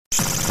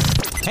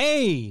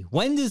Hey,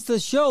 when does the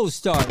show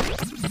start?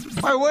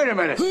 Hey, wait a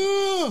minute.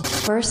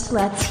 First,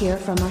 let's hear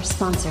from our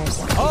sponsors.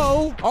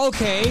 Oh,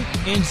 okay,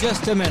 in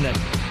just a minute.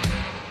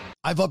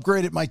 I've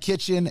upgraded my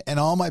kitchen and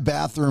all my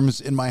bathrooms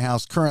in my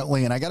house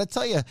currently, and I got to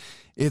tell you,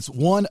 it's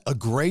one, a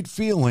great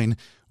feeling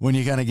when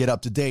you kind of get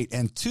up to date,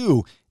 and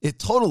two, it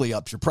totally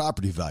ups your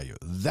property value.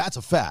 That's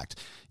a fact.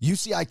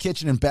 UCI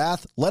Kitchen and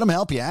Bath, let them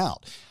help you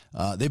out.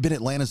 They've been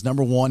Atlanta's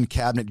 #1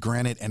 cabinet,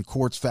 granite, and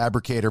quartz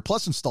fabricator,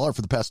 plus installer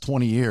for the past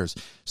 20 years,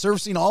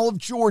 servicing all of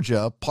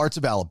Georgia, parts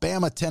of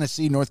Alabama,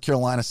 Tennessee, North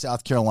Carolina,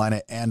 South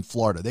Carolina, and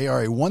Florida. They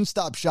are a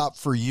one-stop shop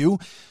for you.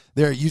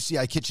 Their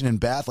UCI Kitchen and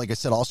Bath, like I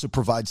said, also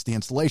provides the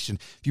installation.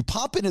 If you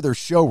pop into their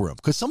showroom,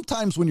 because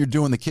sometimes when you're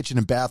doing the kitchen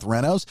and bath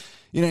renos,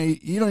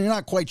 you're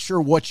not quite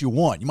sure what you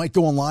want. You might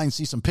go online and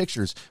see some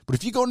pictures, but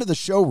if you go into the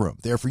showroom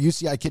there for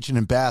UCI Kitchen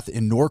and Bath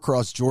in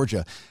Norcross,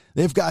 Georgia,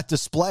 they've got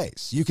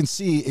displays. You can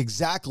see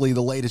exactly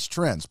the latest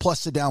trends,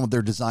 plus sit down with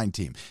their design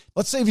team.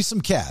 Let's save you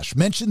some cash.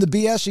 Mention the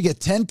BS, you get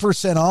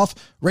 10% off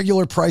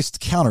regular priced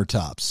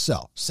countertops.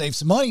 So save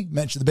some money.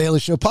 Mention the Bailey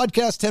Show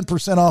podcast,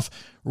 10% off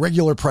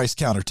regular priced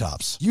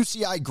countertops.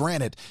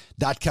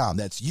 UCIGranite.com.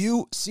 That's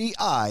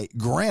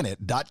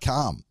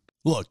UCIGranite.com.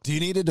 Look, do you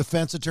need a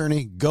defense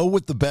attorney? Go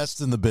with the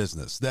best in the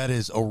business. That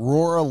is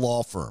Aurora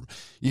Law Firm.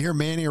 You hear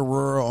Manny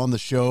Aurora on the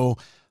show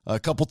a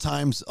couple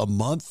times a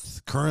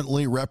month,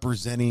 currently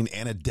representing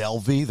Anna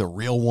Delvey, the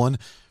real one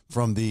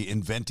from the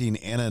Inventing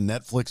Anna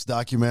Netflix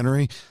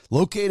documentary.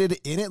 Located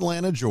in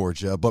Atlanta,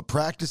 Georgia, but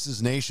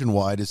practices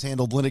nationwide, has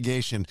handled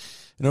litigation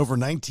in over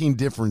 19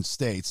 different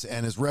states,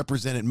 and has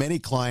represented many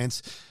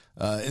clients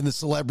in the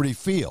celebrity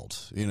field,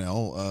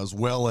 as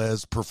well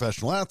as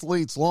professional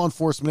athletes, law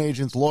enforcement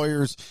agents,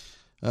 lawyers,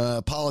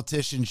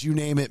 politicians, you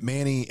name it.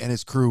 Manny and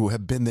his crew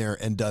have been there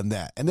and done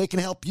that. And they can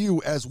help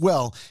you as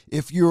well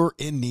if you're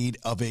in need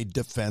of a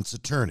defense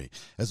attorney.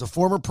 As a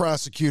former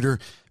prosecutor,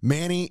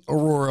 Manny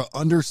Aurora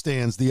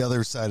understands the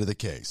other side of the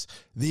case.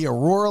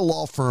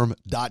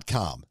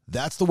 TheAuroraLawFirm.com.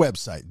 That's the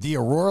website,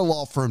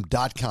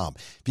 TheAuroraLawFirm.com.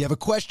 If you have a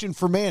question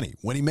for Manny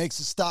when he makes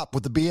a stop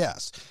with the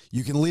BS,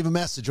 you can leave a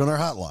message on our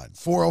hotline,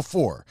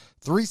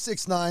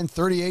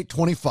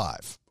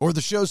 404-369-3825, or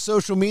the show's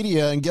social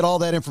media and get all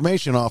that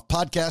information off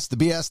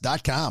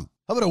podcastthebs.com.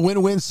 How about a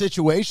win-win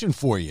situation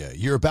for you?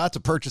 You're about to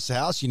purchase a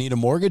house. You need a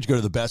mortgage. Go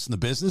to the best in the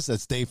business.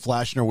 That's Dave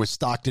Flashner with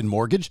Stockton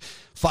Mortgage,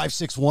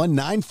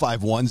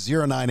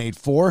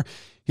 561-951-0984.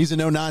 He's a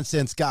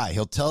no-nonsense guy.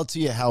 He'll tell it to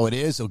you how it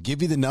is. He'll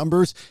give you the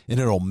numbers, and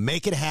it'll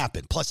make it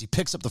happen. Plus, he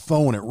picks up the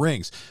phone when it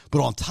rings.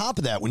 But on top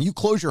of that, when you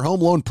close your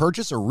home loan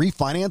purchase or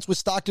refinance with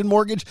Stockton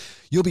Mortgage,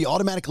 you'll be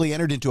automatically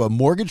entered into a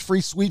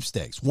mortgage-free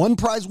sweepstakes. One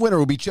prize winner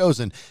will be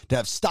chosen to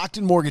have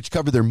Stockton Mortgage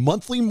cover their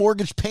monthly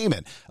mortgage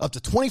payment up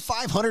to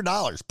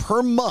 $2,500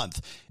 per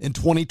month in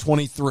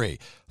 2023.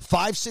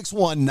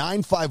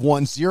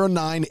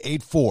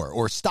 561-951-0984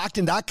 or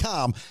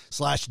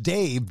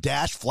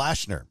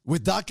stockton.com/Dave-Flashner.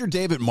 With Dr.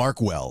 David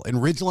Markwell and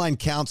Ridgeline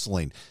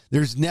Counseling,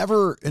 there's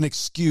never an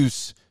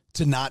excuse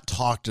to not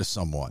talk to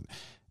someone.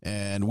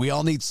 And we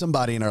all need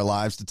somebody in our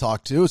lives to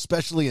talk to,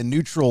 especially a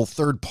neutral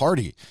third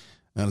party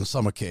on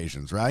some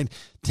occasions, right?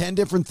 10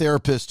 different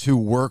therapists who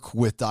work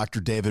with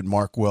Dr. David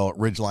Markwell at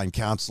Ridgeline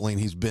Counseling.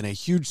 He's been a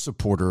huge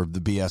supporter of the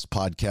BS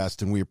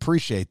podcast, and we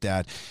appreciate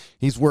that.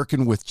 He's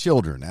working with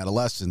children,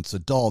 adolescents,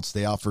 adults.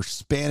 They offer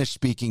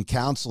Spanish-speaking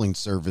counseling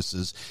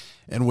services.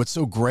 And what's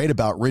so great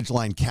about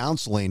Ridgeline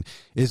Counseling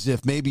is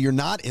if maybe you're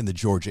not in the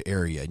Georgia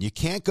area and you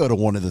can't go to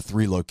one of the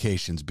 3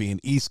 locations, being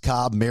East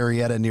Cobb,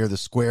 Marietta near the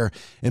square,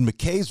 and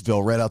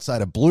McKaysville right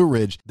outside of Blue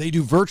Ridge, they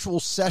do virtual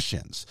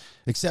sessions,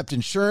 accept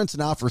insurance,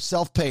 and offer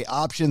self-pay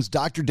options.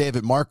 Dr.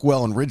 David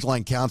Markwell and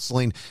Ridgeline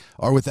Counseling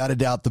are without a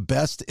doubt the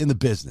best in the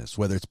business,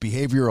 whether it's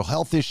behavioral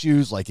health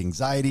issues like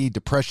anxiety,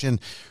 depression,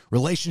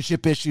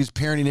 relationship issues,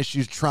 parenting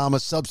issues, trauma,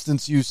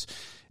 substance use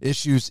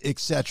issues,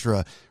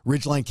 etc.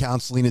 Ridgeline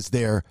Counseling is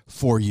there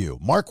for you.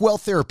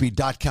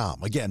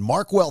 MarkwellTherapy.com. Again,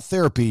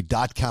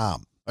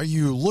 MarkwellTherapy.com. Are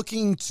you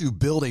looking to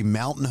build a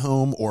mountain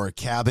home or a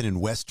cabin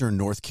in Western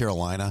North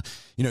Carolina?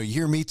 You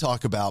hear me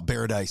talk about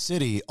Paradise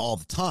City all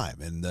the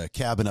time and the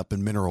cabin up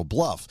in Mineral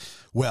Bluff.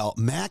 Well,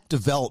 Mac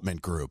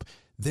Development Group,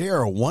 they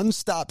are a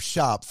one-stop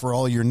shop for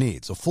all your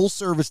needs, a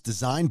full-service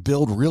design,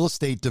 build, real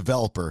estate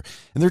developer,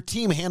 and their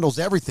team handles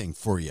everything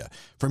for you,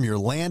 from your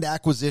land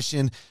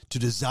acquisition to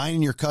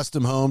designing your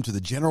custom home to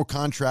the general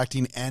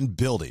contracting and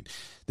building.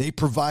 They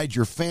provide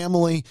your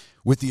family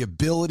with the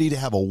ability to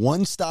have a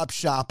one-stop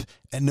shop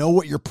and know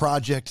what your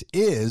project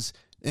is,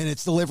 and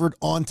it's delivered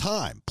on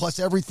time. Plus,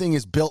 everything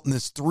is built in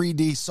this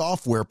 3D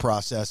software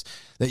process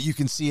that you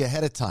can see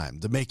ahead of time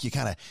to make you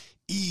kind of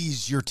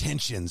ease your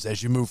tensions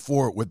as you move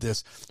forward with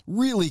this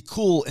really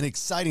cool and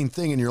exciting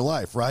thing in your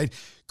life, right?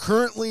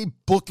 Currently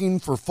booking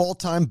for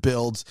full-time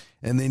builds,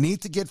 and they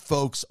need to get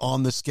folks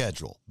on the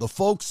schedule. The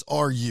folks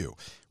are you.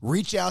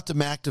 Reach out to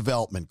Mac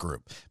Development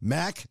Group,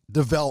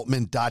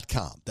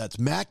 macdevelopment.com. That's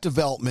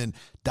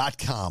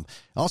macdevelopment.com.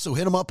 Also,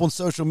 hit them up on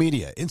social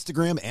media,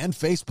 Instagram and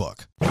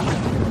Facebook.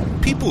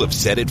 People have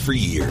said it for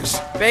years.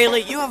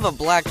 Bailey, you have a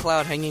black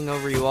cloud hanging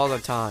over you all the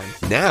time.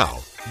 Now,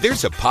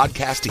 There's a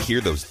podcast to hear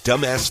those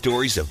dumbass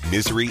stories of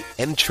misery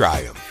and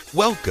triumph.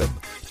 Welcome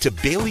to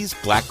Bailey's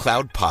Black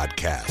Cloud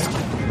Podcast.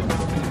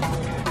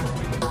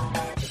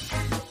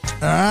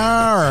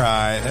 All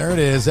right, there it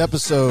is,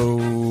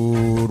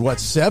 episode,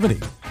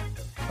 70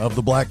 of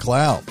The Black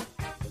Cloud.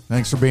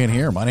 Thanks for being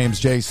here. My name's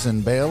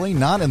Jason Bailey,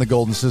 not in the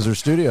Golden Scissors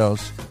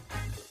Studios,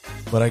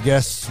 but I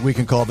guess we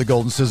can call it the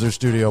Golden Scissors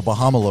Studio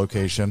Bahama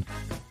location.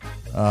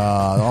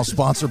 All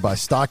sponsored by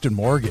Stockton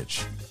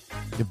Mortgage.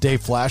 Give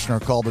Dave Flashner a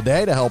call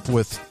today to help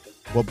with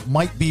what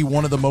might be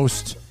one of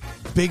the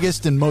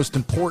biggest and most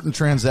important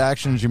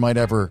transactions you might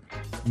ever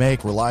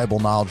make. Reliable,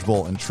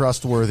 knowledgeable, and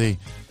trustworthy.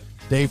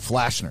 Dave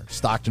Flashner,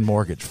 Stockton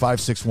Mortgage,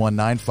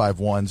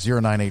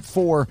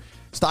 561-951-0984,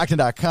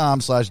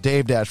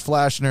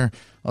 stockton.com/Dave-Flashner.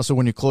 Also,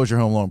 when you close your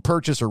home loan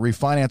purchase or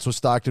refinance with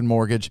Stockton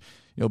Mortgage,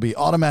 you'll be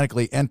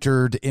automatically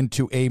entered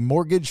into a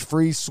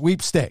mortgage-free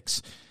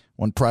sweepstakes.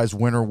 One prize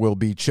winner will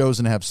be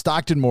chosen to have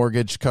Stockton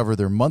Mortgage cover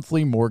their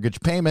monthly mortgage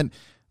payment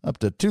up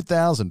to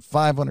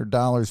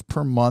 $2,500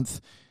 per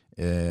month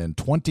in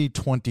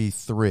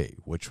 2023,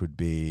 which would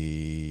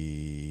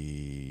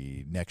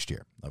be next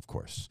year, of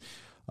course.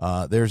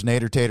 There's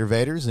Nader Tater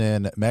Vaders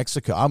in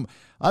Mexico.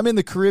 I'm in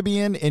the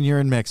Caribbean and you're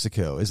in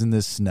Mexico. Isn't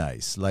this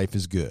nice? Life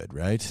is good,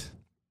 right?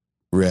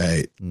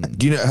 Right.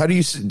 Do you know,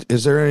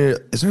 is there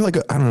like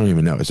I don't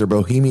even know. Is there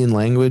Bohemian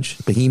language?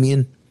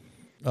 Bohemian?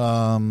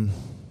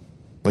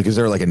 Like, is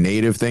there like a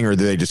native thing, or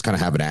do they just kind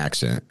of have an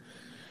accent?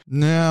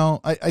 No,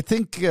 I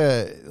think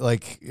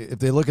like if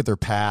they look at their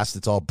past,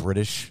 it's all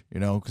British,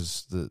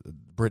 because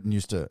Britain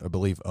used to, I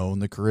believe, own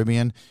the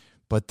Caribbean,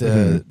 but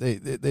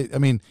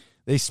they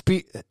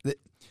speak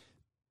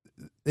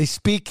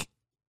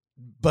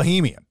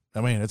Bohemian.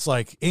 I mean, it's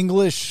like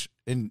English,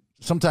 and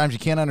sometimes you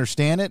can't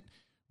understand it,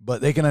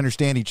 but they can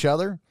understand each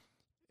other,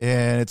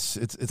 and it's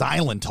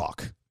island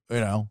talk,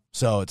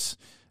 So it's.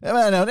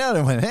 But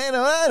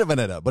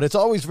it's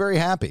always very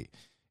happy,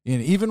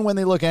 even when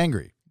they look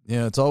angry.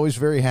 It's always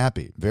very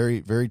happy,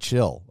 very, very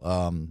chill.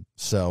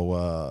 So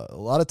a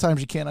lot of times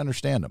you can't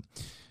understand them.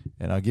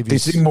 And I'll give you. They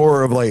seem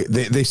more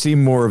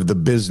of the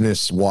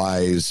business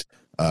wise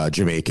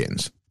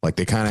Jamaicans. Like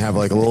they kind of have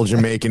like a little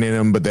Jamaican in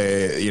them, but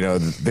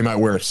they might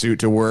wear a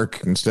suit to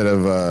work instead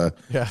of one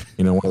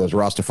of those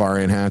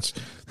Rastafarian hats.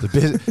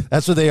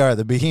 That's what they are.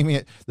 The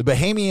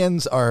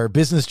Bahamians are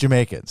business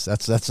Jamaicans.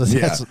 That's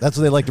what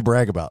they like to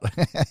brag about.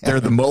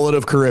 They're the mullet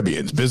of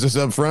Caribbeans. Business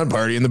up front,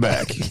 party in the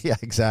back. Yeah,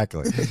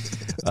 exactly.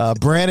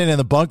 Brandon in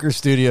the Bunker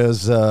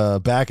Studios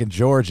back in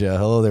Georgia.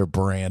 Hello there,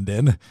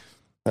 Brandon.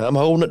 I'm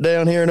holding it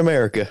down here in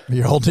America.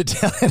 You're holding it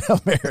down in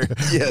America.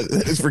 Yeah,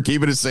 it's for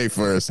keeping it safe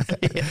for us. I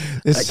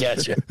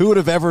got you. Who would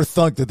have ever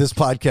thunk that this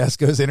podcast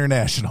goes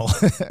international?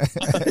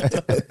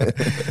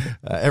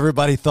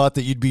 Everybody thought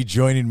that you'd be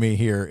joining me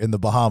here in the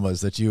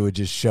Bahamas, that you would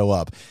just show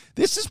up.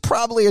 This is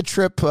probably a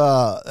trip.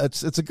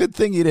 It's a good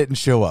thing you didn't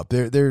show up.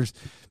 There's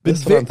been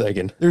That's what I'm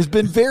thinking. There's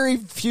been very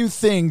few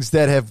things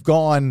that have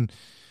gone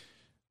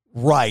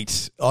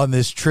right on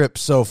this trip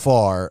so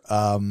far.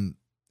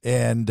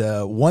 And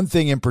one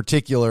thing in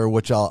particular,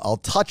 which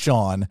I'll touch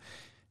on,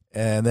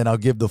 and then I'll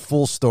give the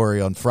full story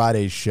on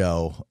Friday's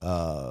show,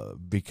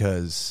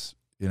 because,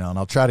 and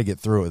I'll try to get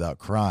through it without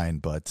crying.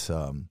 But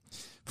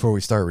before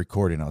we start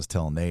recording, I was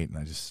telling Nate,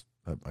 and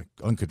I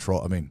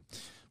uncontrolled. I mean,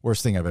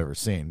 worst thing I've ever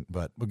seen.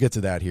 But we'll get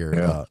to that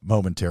here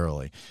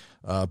momentarily.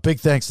 Big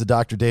thanks to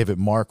Dr. David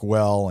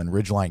Markwell and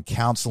Ridgeline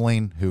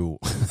Counseling, who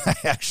I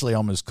actually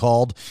almost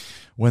called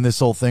when this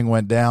whole thing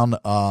went down. 10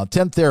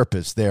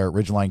 therapists there at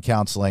Ridgeline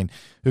Counseling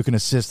who can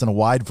assist in a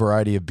wide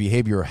variety of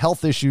behavioral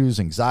health issues,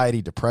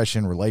 anxiety,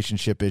 depression,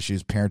 relationship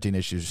issues, parenting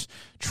issues,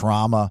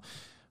 trauma.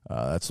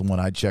 That's the one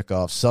I'd check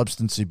off,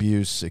 substance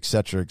abuse, et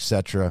cetera, et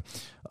cetera.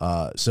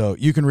 So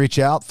you can reach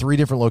out. 3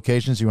 different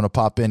locations. You want to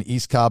pop in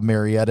East Cobb,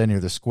 Marietta, near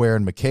the Square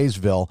in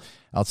McKaysville,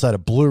 outside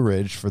of Blue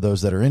Ridge for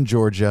those that are in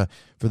Georgia.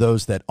 For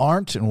those that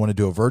aren't and want to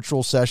do a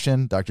virtual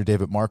session, Dr.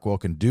 David Markwell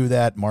can do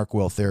that,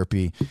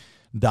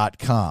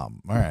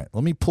 markwelltherapy.com. All right,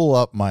 let me pull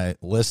up my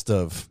list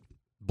of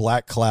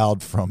Black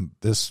Cloud from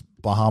this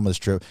Bahamas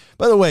trip.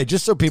 By the way,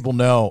 just so people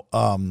know,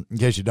 in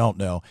case you don't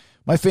know,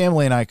 my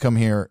family and I come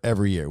here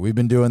every year. We've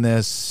been doing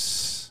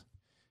this,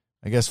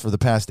 I guess, for the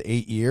past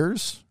 8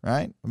 years,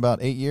 right?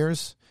 About 8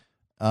 years.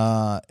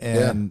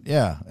 And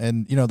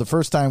the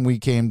first time we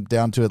came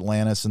down to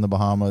Atlantis in the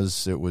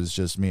Bahamas, it was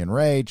just me and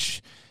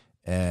Rach,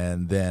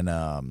 and then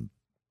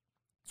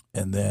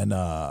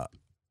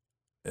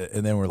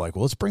we're like,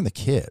 well, let's bring the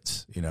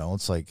kids.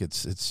 It's like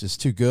it's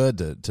just too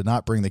good to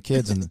not bring the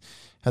kids and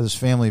have this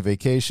family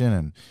vacation.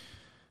 And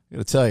I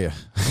got to tell you,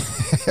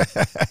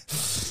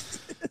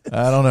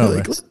 I don't know.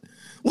 Like,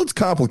 let's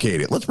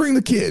complicate it. Let's bring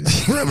the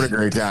kids. We're having a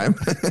great time.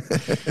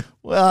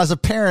 Well, as a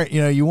parent,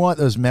 you want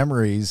those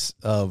memories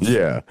of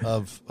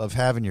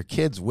having your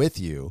kids with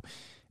you.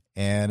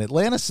 And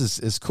Atlantis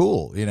is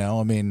cool.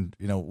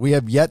 We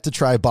have yet to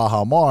try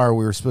BAHAMA.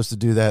 We were supposed to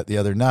do that the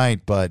other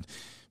night, but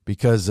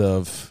because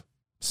of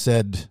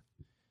said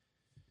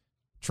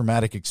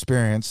traumatic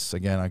experience,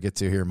 again, I'll get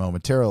to here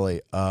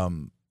momentarily,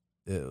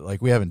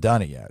 we haven't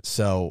done it yet.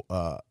 So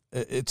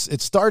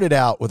it started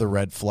out with a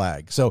red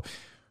flag. So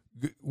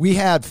we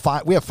have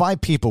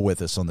 5 people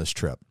with us on this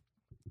trip.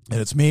 And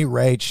it's me,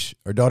 Rach,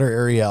 our daughter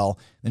Ariel,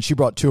 and she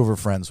brought 2 of her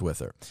friends with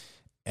her.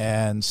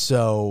 And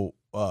so,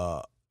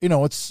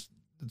 it's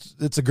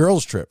a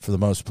girls' trip for the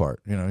most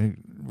part.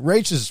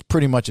 Rach is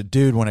pretty much a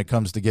dude when it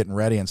comes to getting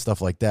ready and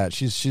stuff like that.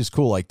 She's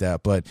cool like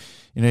that. But,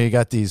 you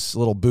got these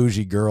little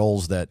bougie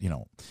girls that,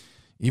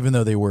 even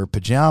though they wear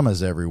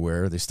pajamas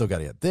everywhere, they still got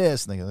to get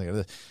this and they got to get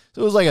this.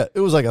 So it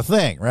was like a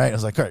thing, right? I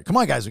was like, all right, come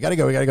on, guys, we got to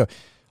go.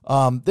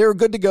 They were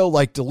good to go,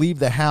 like to leave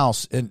the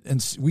house,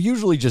 and we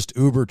usually just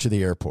Uber to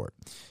the airport.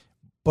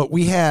 But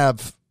we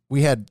had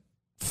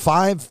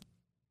 5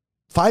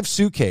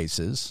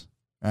 suitcases,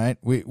 right?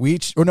 We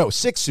each,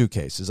 6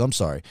 suitcases. I'm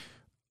sorry.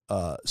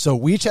 So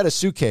we each had a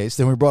suitcase.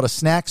 Then we brought a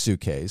snack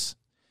suitcase,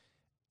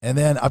 and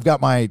then I've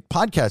got my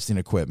podcasting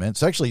equipment.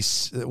 So actually,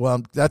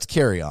 that's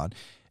carry on.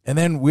 And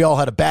then we all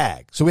had a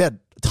bag. So we had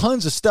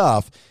tons of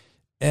stuff,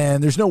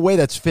 and there's no way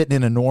that's fitting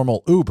in a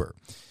normal Uber.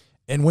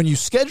 And when you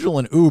schedule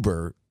an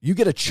Uber, you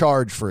get a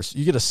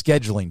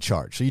scheduling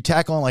charge. So you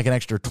tack on like an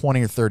extra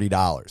 $20 or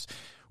 $30.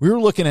 We were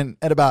looking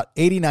at about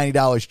 $80,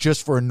 $90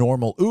 just for a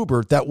normal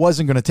Uber. That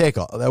wasn't going to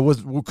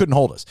couldn't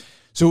hold us.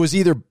 So it was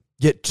either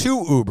get 2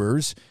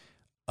 Ubers,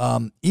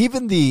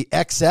 even the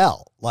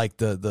XL, like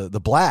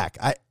the black.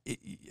 I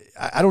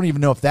don't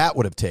even know if that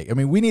would have taken. I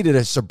mean, we needed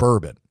a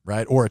Suburban,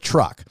 right, or a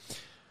truck.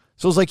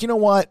 So I was like, you know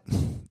what?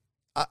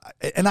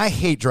 I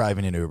hate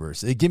driving in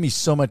Ubers. They give me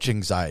so much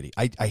anxiety.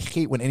 I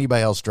hate when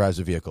anybody else drives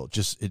a vehicle.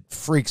 It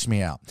freaks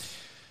me out.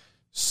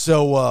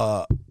 So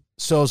I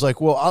was like,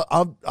 well,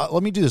 I'll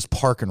let me do this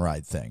park and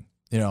ride thing,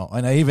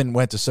 and I even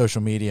went to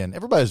social media, and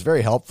everybody was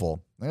very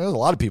helpful. There's a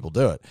lot of people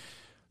do it.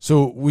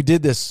 So we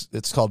did this.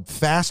 It's called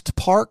Fast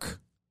Park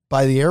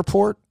by the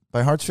airport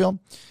by Hartsfield.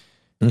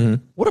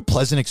 Mm-hmm. What a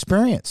pleasant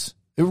experience.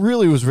 It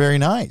really was very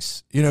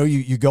nice.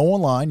 You go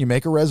online, you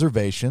make a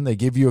reservation. They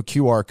give you a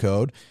QR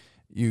code.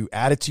 You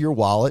add it to your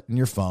wallet and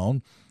your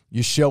phone.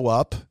 You show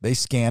up. They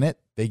scan it.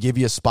 They give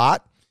you a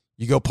spot.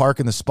 You go park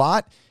in the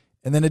spot.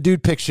 And then a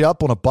dude picks you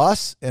up on a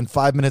bus, and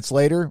 5 minutes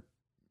later,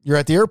 you're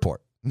at the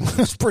airport.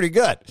 It's pretty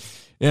good.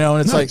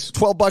 And it's nice.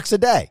 Like $12 a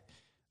day.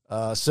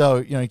 So,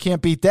 you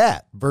can't beat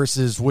that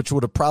versus which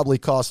would have probably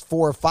cost $400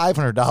 or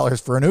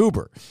 $500 for an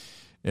Uber,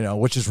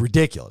 which is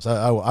ridiculous.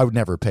 I would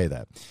never pay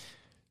that.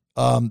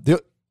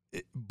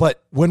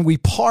 But when we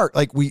park,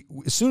 like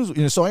as soon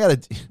as, so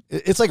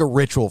it's like a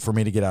ritual for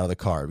me to get out of the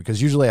car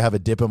because usually I have a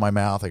dip in my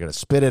mouth. I got to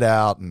spit it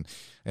out and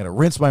I got to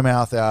rinse my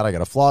mouth out. I got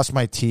to floss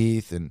my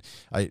teeth. And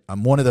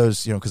I'm one of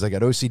those, because I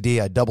got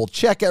OCD. I double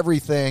check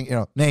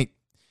everything. Nate,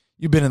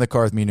 you've been in the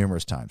car with me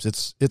numerous times.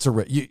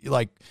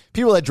 Like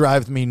people that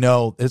drive with me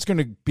know it's going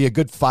to be a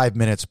good 5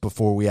 minutes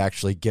before we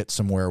actually get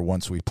somewhere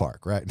once we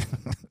park, right?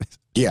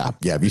 Yeah.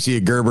 If you see a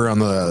Gerber in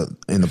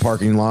the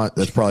parking lot,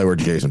 that's probably where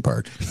Jason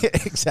parked.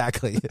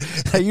 Exactly.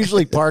 I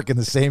usually park in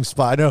the same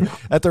spot. I know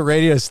at the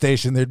radio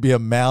station there'd be a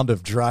mound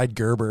of dried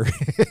Gerber.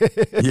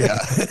 Yeah.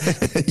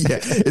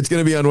 It's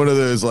gonna be on one of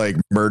those like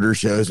murder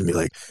shows and be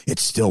like,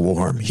 it's still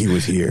warm. He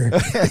was here.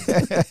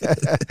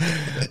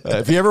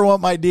 If you ever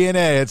want my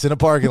DNA, it's in a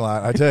parking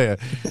lot. I tell you,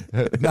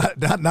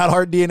 not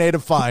hard DNA to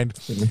find.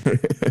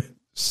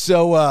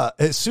 So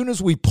as soon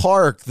as we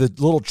park, the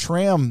little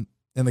tram.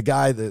 And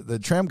the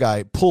tram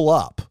guy pull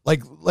up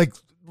like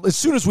as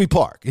soon as we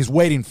park, he's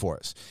waiting for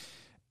us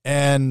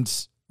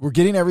and we're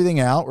getting everything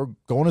out. We're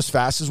going as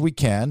fast as we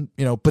can,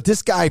 but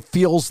this guy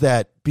feels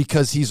that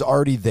because he's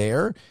already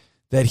there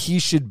that he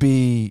should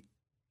be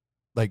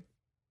like,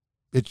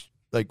 it's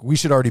like we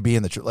should already be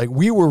in the, like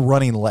we were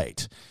running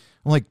late.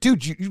 I'm like,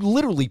 dude, you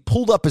literally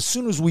pulled up as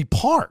soon as we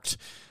parked.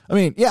 I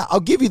mean, yeah, I'll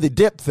give you the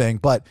dip thing,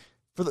 but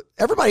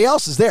everybody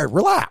else is there.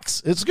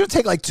 Relax. It's going to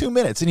take like 2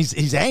 minutes. And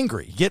he's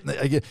angry.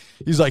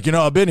 He's like,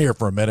 I've been here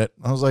for a minute.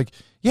 I was like,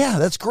 yeah,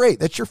 that's great.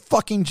 That's your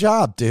fucking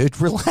job, dude.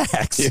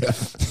 Relax.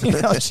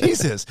 Yeah.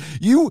 Jesus,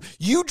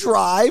 you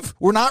drive.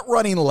 We're not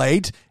running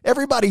late.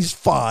 Everybody's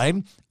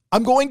fine.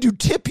 I'm going to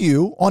tip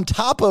you on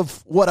top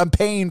of what I'm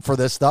paying for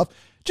this stuff.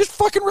 Just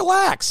fucking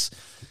relax.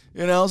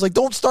 I was like,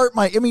 don't start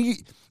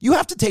you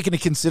have to take into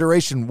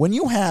consideration when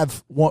you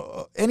have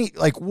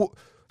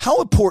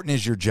how important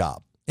is your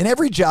job? And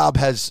every job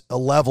has a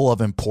level of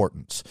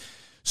importance.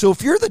 So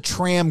if you're the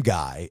tram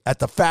guy at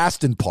the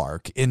Faston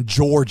Park in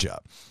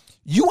Georgia,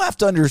 you have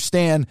to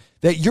understand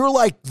that you're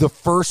like the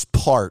first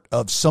part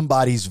of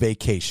somebody's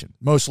vacation,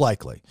 most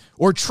likely,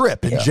 or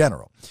trip in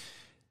general.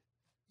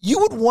 You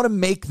would want to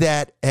make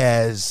that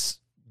as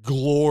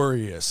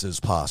glorious as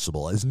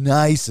possible, as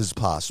nice as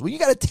possible. You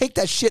got to take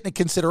that shit into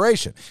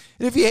consideration.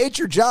 And if you hate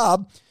your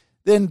job,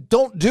 then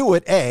don't do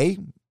it, A,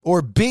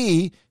 or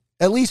B,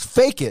 at least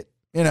fake it.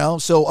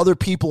 So other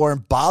people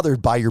aren't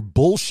bothered by your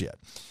bullshit.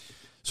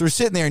 So we're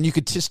sitting there and you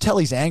could just tell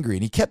he's angry.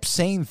 And he kept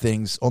saying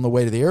things on the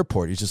way to the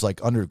airport. He's just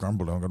like, All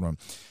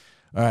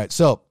right.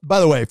 So, by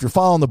the way, if you're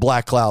following the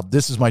Black Cloud,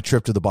 this is my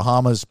trip to the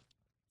Bahamas.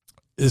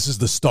 This is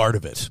the start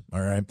of it. All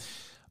right.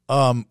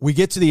 We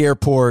get to the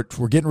airport.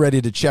 We're getting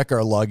ready to check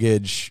our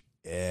luggage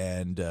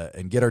and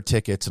get our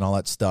tickets and all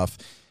that stuff.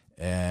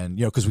 And,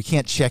 because we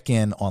can't check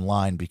in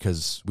online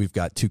because we've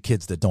got 2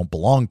 kids that don't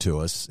belong to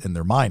us and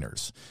they're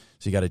minors.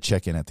 So you got to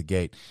check in at the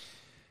gate.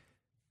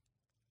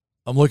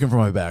 I'm looking for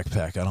my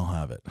backpack. I don't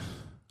have it.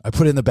 I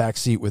put it in the back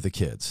seat with the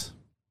kids.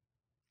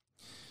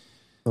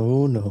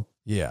 Oh, no.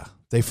 Yeah,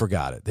 they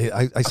forgot it.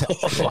 I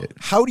said,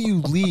 how do you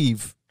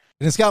leave?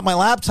 And it's got my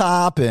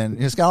laptop and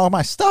it's got all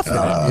my stuff in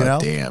it,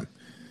 Damn.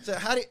 So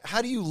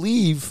how do you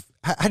leave?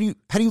 How do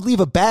you leave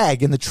a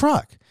bag in the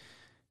truck?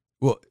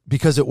 Well,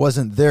 because it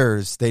wasn't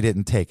theirs, they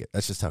didn't take it.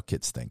 That's just how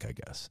kids think, I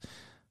guess.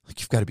 Like,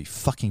 you've got to be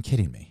fucking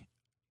kidding me.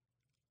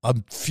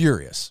 I'm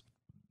furious.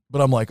 But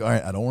I'm like, all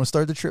right, I don't want to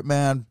start the trip,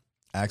 man.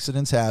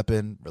 Accidents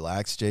happen.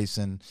 Relax,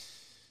 Jason.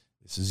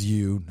 This is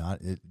you,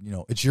 not it.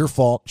 It's your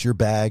fault. It's your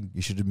bag.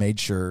 You should have made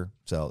sure.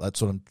 So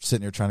that's what I'm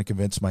sitting here trying to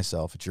convince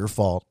myself. It's your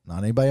fault,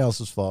 not anybody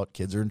else's fault.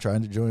 Kids are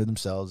trying to enjoy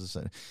themselves.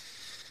 All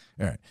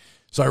right.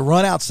 So I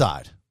run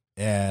outside,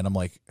 and I'm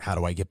like, how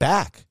do I get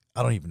back?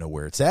 I don't even know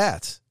where it's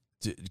at.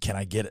 Can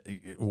I get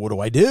it? What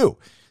do I do?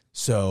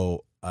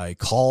 So I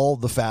call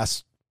the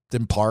Fast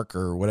and Park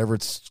or whatever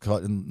it's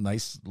called, and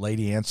nice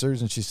lady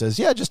answers, and she says,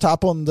 yeah, just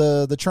hop on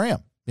the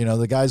tram.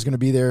 The guy's going to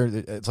be there.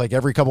 It's like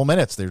every couple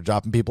minutes they're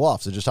dropping people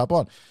off. So just hop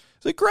on.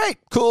 It's like, great,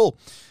 cool.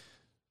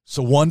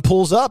 So one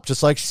pulls up,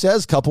 just like she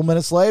says, a couple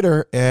minutes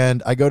later,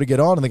 and I go to get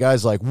on, and the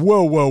guy's like,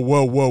 whoa, whoa,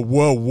 whoa, whoa,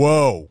 whoa,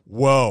 whoa,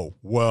 whoa,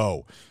 whoa.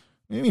 What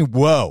do you mean,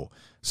 whoa? I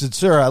said,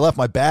 sir, I left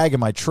my bag in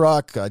my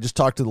truck. I just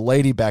talked to the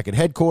lady back at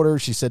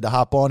headquarters. She said to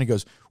hop on. He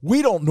goes,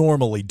 we don't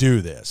normally do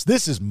this.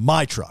 This is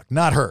my truck,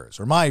 not hers,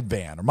 or my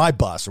van, or my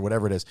bus, or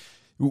whatever it is.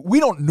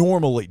 We don't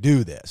normally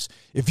do this.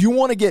 If you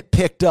want to get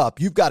picked up,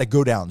 you've got to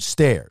go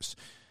downstairs.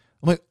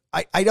 I'm like,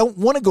 I don't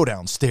want to go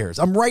downstairs.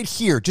 I'm right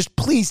here. Just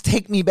please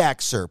take me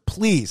back, sir.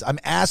 Please. I'm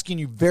asking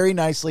you very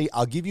nicely.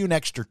 I'll give you an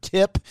extra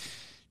tip.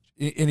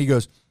 And he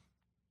goes,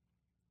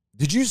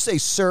 did you say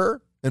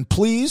sir and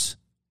please?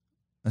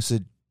 I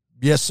said,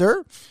 yes,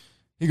 sir.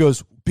 He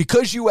goes,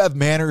 because you have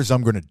manners,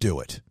 I'm going to do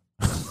it.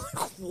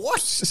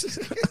 What?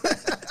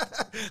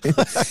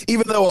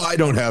 Even though I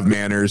don't have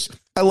manners,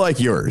 I like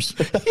yours.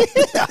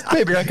 Yeah.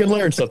 Maybe I can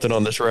learn something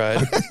on this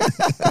ride.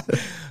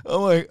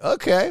 I'm like,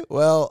 okay,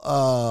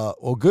 well,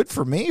 good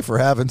for me for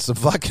having some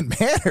fucking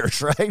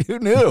manners, right? Who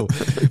knew?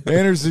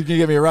 Manners can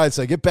give me a ride.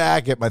 So I get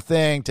back, get my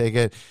thing, take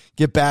it,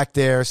 get back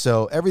there.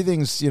 So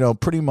everything's,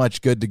 pretty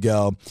much good to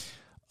go.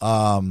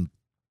 And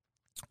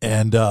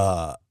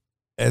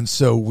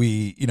so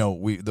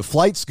the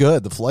flight's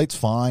good. The flight's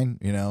fine.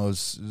 It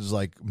was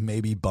like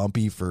maybe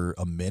bumpy for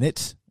a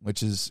minute,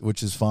 which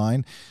is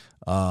fine.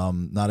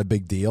 Not a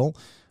big deal.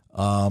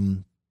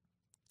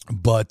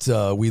 But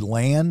we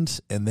land,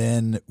 and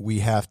then we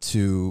have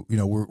to,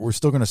 we're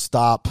still going to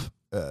stop.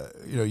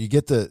 You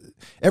get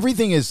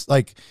everything is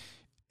like,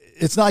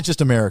 it's not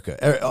just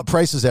America.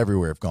 Prices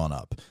everywhere have gone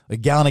up. A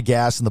gallon of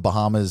gas in the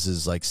Bahamas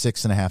is like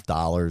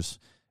 $6.50.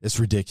 It's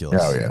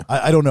ridiculous. Oh, yeah.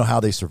 I don't know how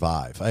they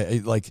survive.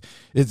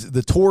 It's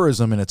the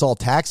tourism, and it's all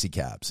taxi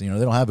cabs. They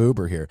don't have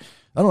Uber here.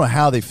 I don't know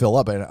how they fill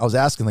up. I was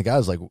asking the guy, I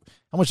was like,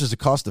 how much does it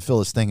cost to fill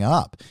this thing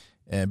up?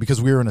 And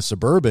because we were in a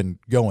Suburban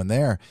going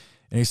there,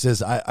 and he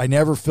says, I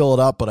never fill it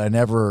up, but I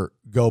never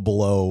go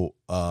below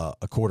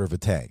a quarter of a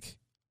tank.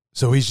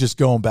 So he's just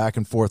going back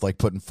and forth, like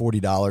putting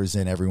 $40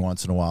 in every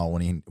once in a while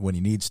when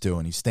he needs to,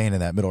 and he's staying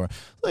in that middle.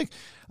 Like,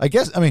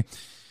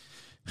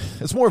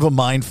 it's more of a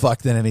mind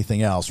fuck than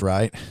anything else,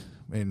 right?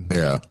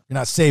 Yeah. You're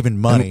not saving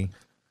money.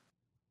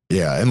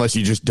 Yeah, unless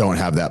you just don't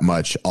have that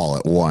much all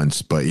at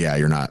once. But yeah,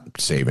 you're not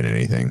saving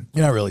anything.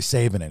 You're not really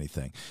saving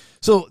anything.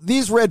 So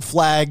these red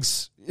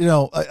flags,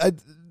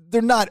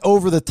 they're not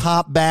over the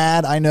top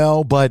bad, I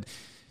know. But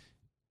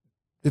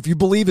if you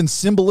believe in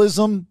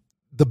symbolism,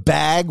 the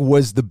bag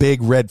was the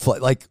big red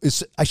flag. Like,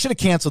 I should have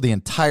canceled the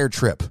entire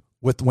trip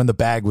when the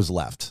bag was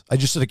left. I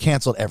just should have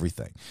canceled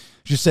everything.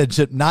 She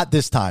said, not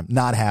this time,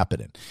 not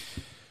happening.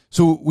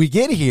 So we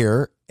get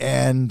here,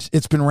 and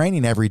it's been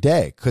raining every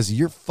day because of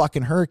your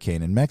fucking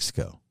hurricane in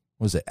Mexico.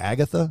 Was it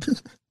Agatha?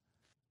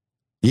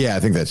 Yeah, I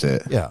think that's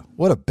it. Yeah.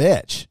 What a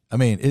bitch.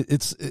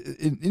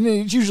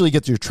 It usually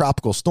gets your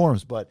tropical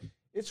storms, but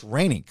it's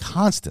raining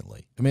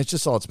constantly. It's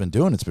just all it's been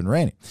doing. It's been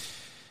raining.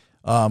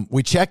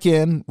 We check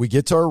in. We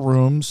get to our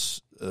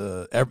rooms.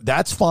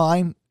 That's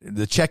fine.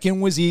 The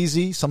check-in was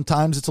easy.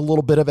 Sometimes it's a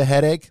little bit of a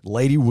headache.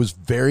 Lady was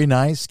very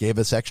nice. Gave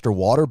us extra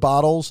water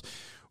bottles.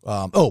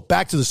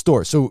 Back to the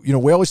store. So,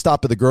 we always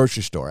stop at the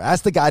grocery store. I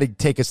asked the guy to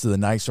take us to the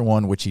nicer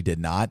one, which he did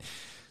not.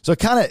 So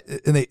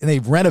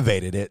they've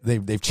renovated it.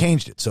 They've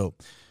changed it. So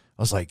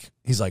I was like,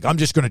 he's like, I'm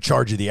just going to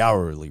charge you the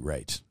hourly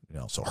rate.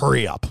 So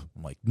hurry up.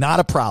 I'm like, not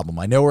a problem.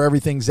 I know where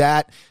everything's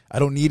at. I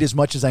don't need as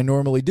much as I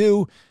normally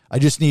do. I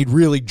just need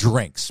really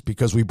drinks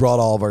because we brought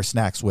all of our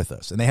snacks with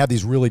us. And they have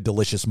these really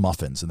delicious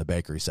muffins in the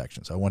bakery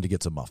section. So I wanted to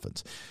get some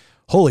muffins.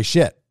 Holy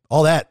shit.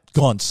 All that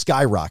gone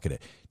skyrocketed.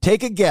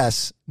 Take a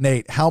guess,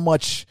 Nate, how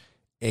much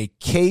a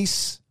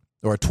case,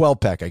 or a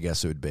 12-pack, I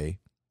guess it would be,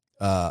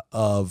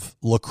 of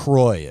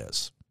LaCroix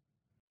is.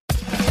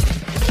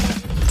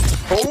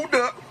 Hold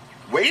up.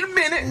 Wait a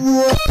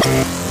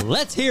minute.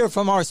 Let's hear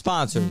from our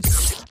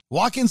sponsors.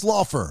 Watkins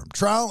Law Firm,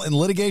 trial and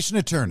litigation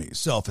attorneys.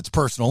 So if it's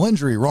personal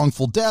injury,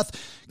 wrongful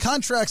death,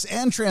 contracts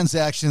and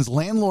transactions,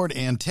 landlord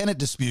and tenant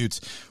disputes,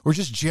 or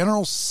just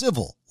general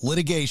civil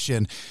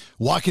litigation,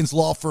 Watkins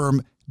Law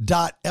Firm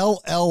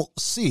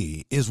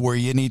 .llc is where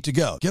you need to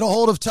go. Get a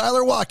hold of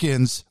Tyler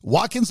Watkins,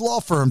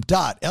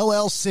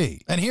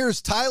 watkinslawfirm.llc. And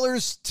here's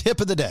Tyler's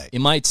tip of the day.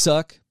 It might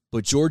suck,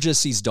 but Georgia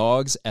sees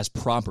dogs as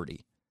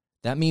property.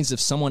 That means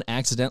if someone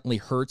accidentally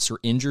hurts or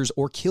injures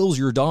or kills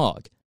your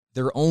dog,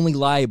 they're only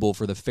liable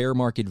for the fair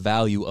market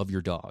value of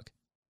your dog,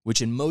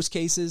 which in most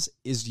cases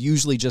is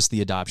usually just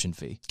the adoption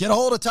fee. Get a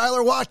hold of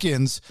Tyler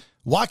Watkins,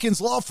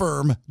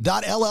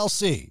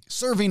 watkinslawfirm.llc,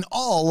 serving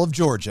all of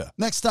Georgia.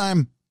 Next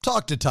time,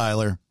 talk to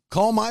Tyler.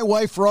 Call my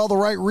wife for all the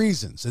right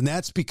reasons, and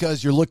that's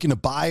because you're looking to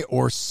buy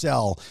or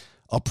sell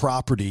a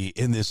property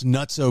in this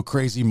nutso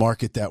crazy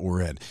market that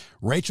we're in.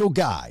 Rachel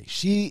Guy,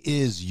 she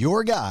is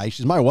your guy.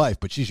 She's my wife,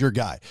 but she's your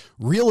guy.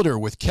 Realtor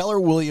with Keller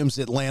Williams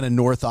Atlanta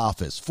North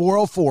office,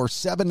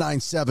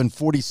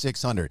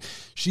 404-797-4600.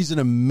 She's an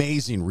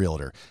amazing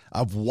realtor.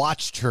 I've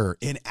watched her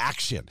in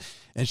action,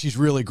 and she's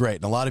really great.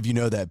 And a lot of you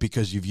know that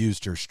because you've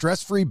used her.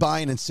 Stress-free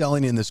buying and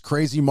selling in this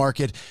crazy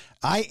market.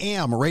 I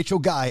am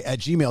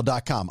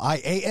RachelGuy@gmail.com. I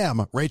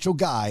am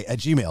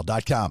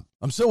RachelGuy@gmail.com.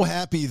 I'm so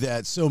happy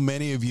that so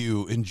many of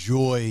you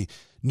enjoy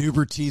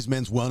Newbert T's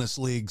Men's Wellness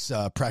League's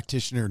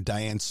practitioner,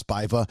 Diane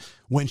Spiva,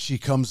 when she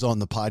comes on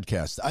the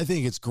podcast. I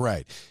think it's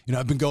great. You know,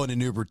 I've been going to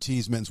Newbert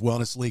T's Men's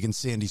Wellness League in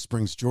Sandy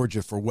Springs,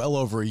 Georgia for well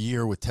over a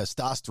year with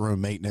testosterone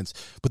maintenance,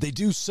 but they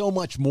do so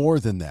much more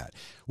than that.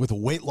 With a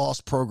weight loss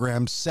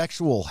program,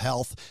 sexual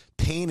health,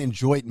 pain and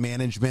joint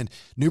management,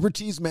 Newbert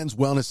T's Men's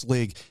Wellness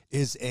League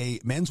is a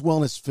men's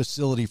wellness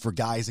facility for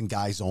guys and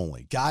guys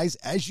only. Guys,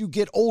 as you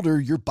get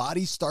older, your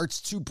body starts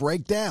to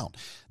break down.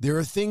 There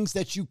are things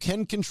that you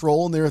can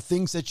control and there are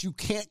things that you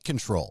can't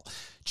control.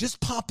 Just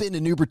pop into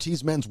Newbert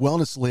T's Men's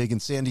Wellness League in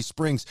Sandy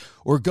Springs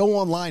or go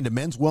online to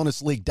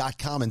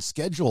menswellnessleague.com and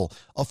schedule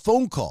a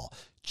phone call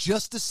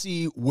just to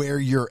see where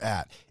you're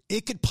at.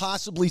 It could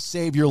possibly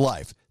save your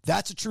life.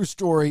 That's a true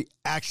story,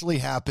 actually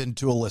happened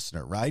to a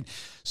listener, right?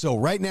 So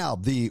right now,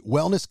 the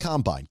Wellness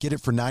Combine, get it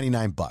for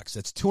 $99.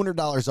 That's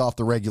 $200 off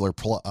the regular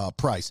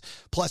price.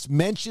 Plus,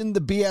 mention the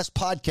BS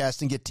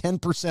Podcast and get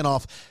 10%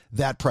 off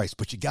that price.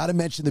 But you got to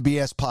mention the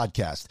BS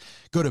Podcast.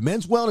 Go to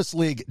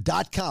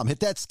menswellnessleague.com. Hit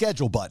that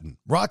schedule button.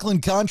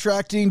 Rockland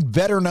Contracting,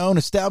 veteran owned,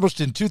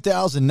 established in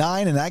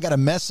 2009, and I got a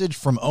message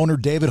from owner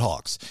David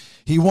Hawks.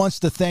 He wants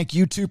to thank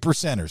you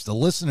 2%ers, the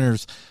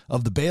listeners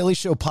of the Bailey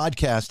Show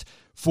podcast,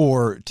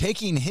 for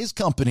taking his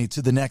company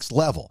to the next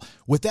level.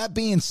 With that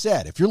being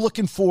said, if you're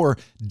looking for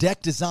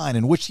deck design,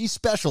 in which he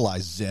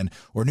specializes in,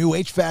 or new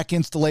HVAC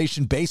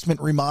installation, basement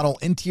remodel,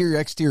 interior,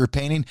 exterior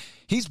painting,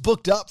 he's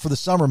booked up for the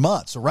summer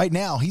months. So right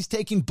now, he's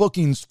taking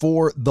bookings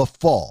for the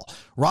fall.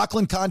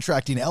 Rockland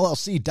Contracting,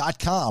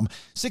 LLC.com,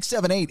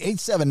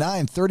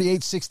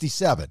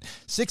 678-879-3867,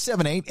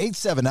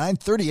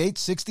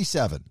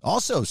 678-879-3867.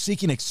 Also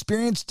seeking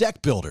experienced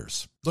deck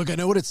builders. Look, I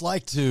know what it's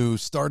like to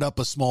start up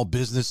a small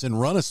business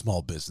and run a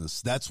small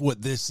business. That's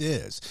what this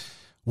is.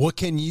 What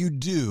can you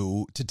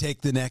do to take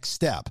the next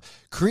step?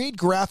 Create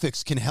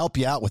Graphics can help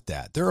you out with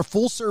that. They're a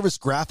full-service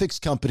graphics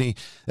company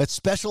that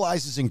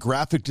specializes in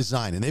graphic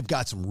design, and they've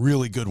got some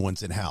really good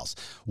ones in-house.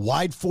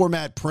 Wide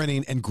format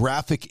printing and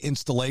graphic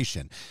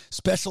installation.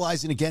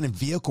 Specializing, again, in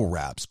vehicle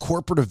wraps,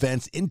 corporate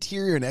events,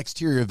 interior and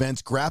exterior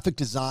events, graphic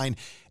design,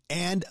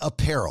 and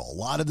apparel. A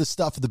lot of the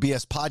stuff of the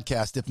BS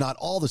Podcast, if not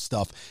all the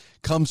stuff,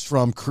 comes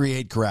from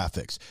Create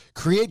Graphics.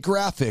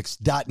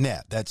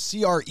 CreateGraphics.net. That's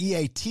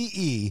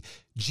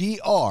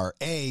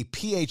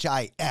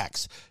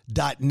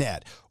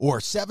CreateGraphics.net or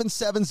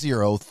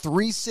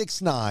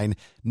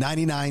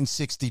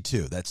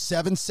 770-369-9962. That's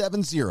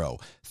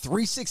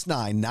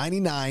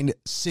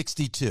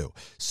 770-369-9962.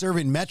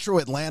 Serving Metro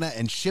Atlanta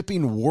and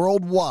shipping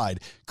worldwide,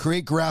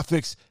 Create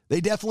Graphics, they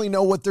definitely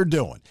know what they're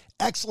doing.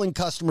 Excellent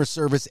customer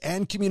service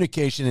and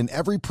communication in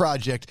every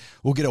project.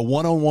 Will get a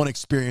one-on-one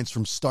experience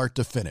from start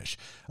to finish.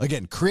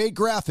 Again, Create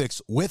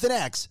Graphics with an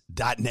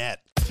X.net.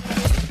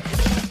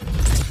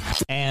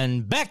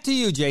 And back to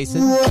you, Jason.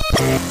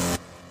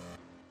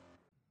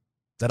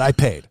 That I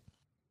paid.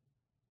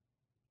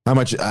 How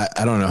much? I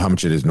don't know how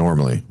much it is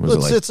normally. Was it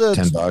like it's a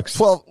 $10?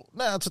 12.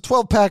 No, it's a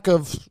 12-pack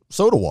of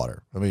soda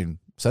water. I mean,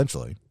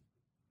 essentially.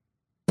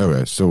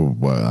 Okay, so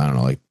I don't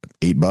know, like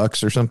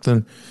 $8 or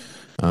something.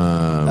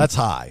 That's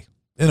high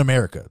in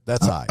America.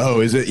 That's high.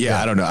 Oh, is it?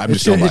 Yeah, I don't know. I'm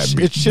just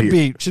it should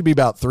be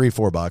about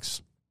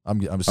 $3-4.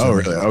 I'm assuming. Oh,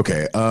 really?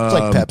 Okay. It's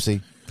like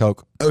Pepsi,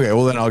 Coke. Okay,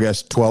 well then I'll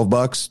guess $12,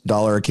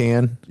 $1 a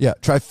can. Yeah,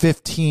 try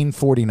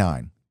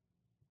 $15.49.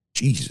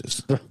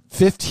 Jesus,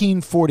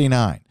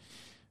 $15.49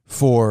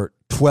 for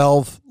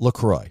 12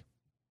 LaCroix.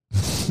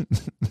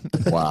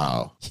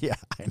 Wow. Yeah,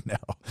 I know.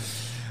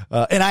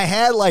 And I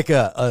had like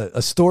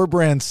a store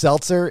brand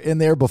seltzer in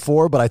there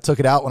before, but I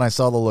took it out when I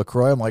saw the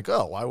LaCroix. I'm like,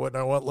 oh, why wouldn't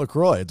I want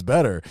LaCroix? It's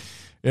better.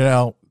 You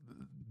know,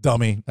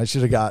 dummy. I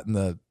should have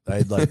gotten I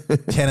had like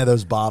 10 of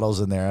those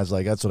bottles in there. I was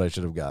like, that's what I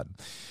should have gotten.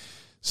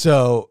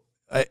 So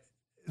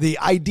the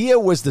idea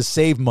was to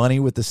save money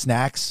with the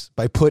snacks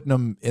by putting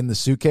them in the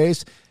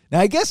suitcase. Now,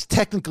 I guess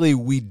technically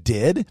we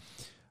did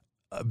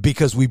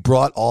because we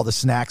brought all the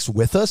snacks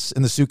with us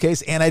in the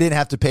suitcase, and I didn't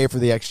have to pay for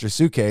the extra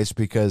suitcase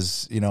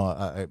because,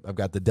 I've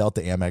got the Delta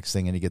Amex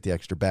thing and you get the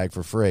extra bag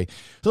for free.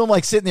 So I'm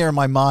like sitting there in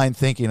my mind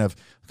thinking of,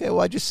 okay,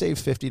 well, I just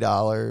saved $50.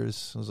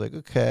 I was like,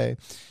 okay.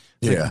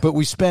 Yeah. But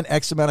we spent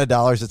X amount of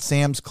dollars at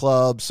Sam's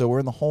Club, so we're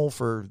in the hole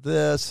for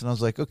this. And I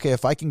was like, okay,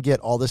 if I can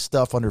get all this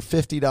stuff under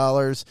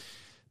 $50,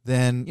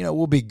 then,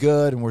 we'll be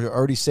good. And we're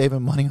already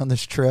saving money on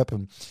this trip.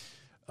 And,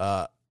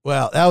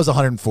 well, that was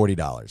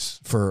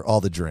 $140 for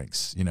all the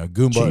drinks,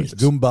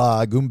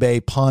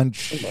 Goombay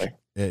punch. Oh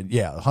And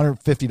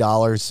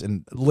 $150.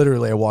 And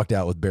literally I walked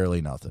out with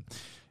barely nothing.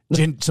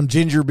 Some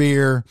ginger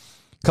beer,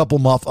 couple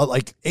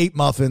like 8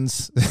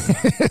 muffins.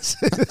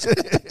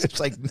 It's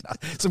like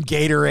some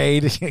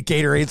Gatorade.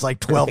 Gatorade's like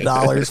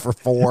 $12 for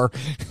 4.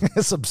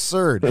 It's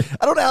absurd.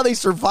 I don't know how they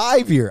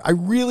survive here. I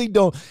really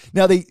don't.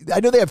 Now I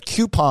know they have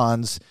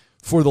coupons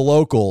for the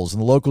locals,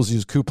 and the locals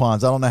use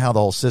coupons. I don't know how the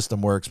whole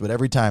system works, but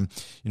every time,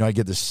 I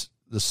get this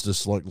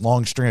like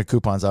long string of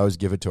coupons, I always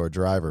give it to our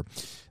driver.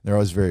 They're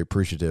always very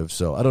appreciative.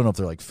 So I don't know if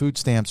they're like food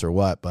stamps or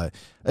what, but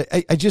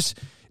I just,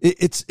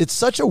 it's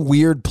such a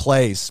weird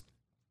place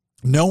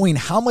knowing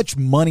how much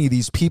money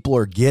these people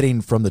are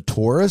getting from the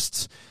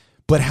tourists,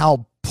 but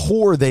how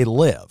poor they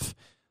live.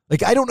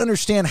 Like, I don't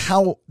understand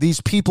how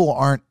these people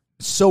aren't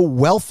so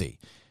wealthy.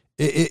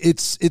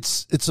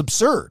 It's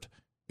absurd.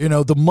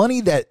 The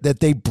money that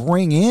they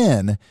bring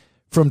in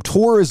from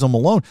tourism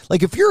alone.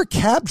 Like, if you're a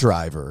cab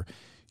driver,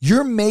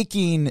 you're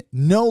making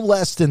no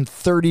less than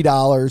 $30,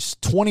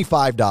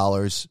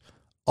 $25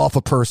 off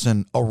a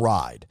person a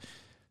ride.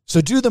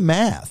 So do the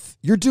math.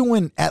 You're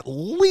doing at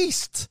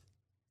least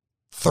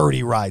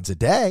 30 rides a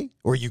day,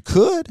 or you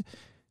could,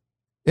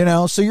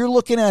 so you're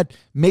looking at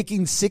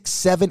making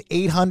 $600,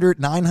 $700, $800,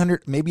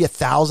 $900, maybe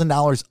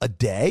 $1,000 a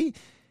day.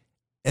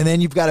 And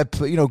then you've got to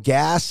put,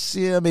 gas,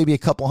 maybe a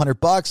couple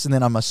 $100. And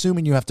then I'm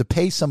assuming you have to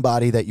pay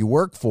somebody that you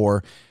work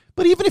for.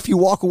 But even if you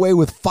walk away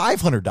with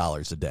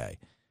 $500 a day,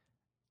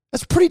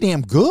 that's pretty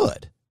damn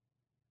good.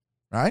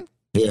 Right?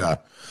 Yeah.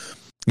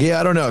 Yeah,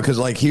 I don't know. Because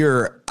like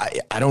here,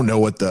 I don't know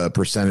what the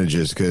percentage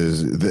is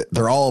because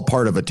they're all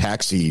part of a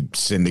taxi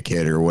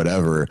syndicate or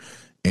whatever.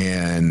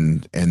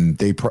 And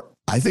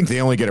I think they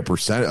only get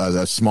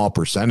a small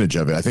percentage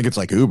of it. I think it's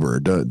like Uber.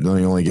 Don't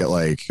they only get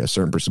like a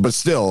certain percent? But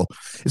still,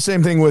 it's the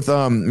same thing with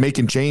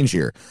making change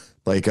here.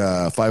 Like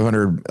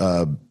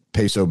 500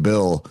 peso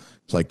bill,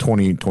 it's like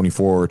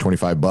 24 or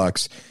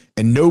 $25,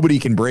 and nobody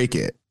can break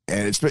it.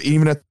 And it's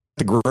even at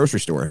the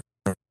grocery store.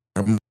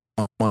 I'm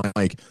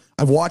like,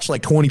 I've watched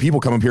like 20 people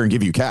come up here and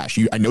give you cash.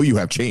 I know you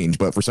have change,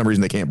 but for some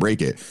reason they can't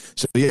break it.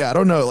 So yeah, I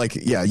don't know. Like,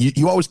 yeah,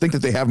 you always think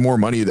that they have more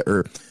money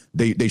or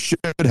they should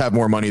have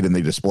more money than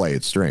they display.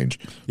 It's strange.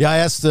 Yeah, I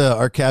asked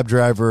our cab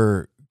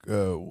driver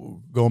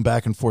going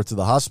back and forth to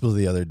the hospital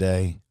the other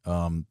day.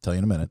 Tell you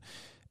in a minute.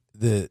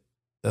 I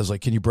was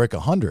like, "Can you break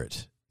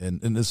 100?"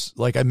 And this,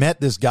 like, I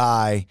met this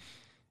guy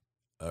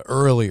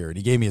earlier, and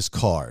he gave me his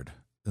card.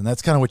 And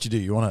that's kind of what you do.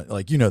 You want to,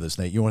 like, this,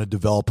 Nate, you want to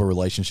develop a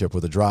relationship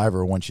with a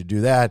driver. Once you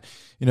do that,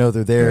 they're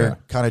there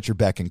kind of at your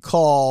beck and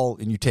call,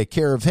 and you take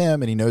care of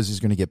him, and he knows he's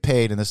going to get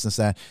paid and this and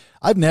that.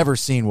 I've never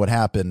seen what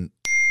happened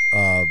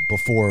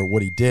before.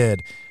 What he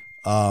did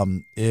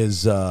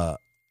is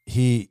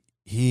he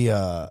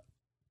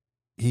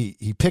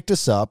picked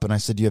us up, and I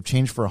said, "Do you have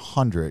change for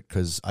 100?"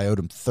 Because I owed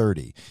him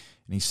 30,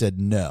 and he said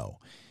no.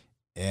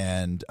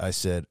 And I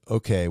said,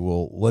 "Okay,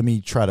 well, let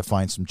me try to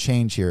find some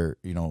change here."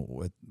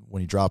 When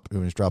he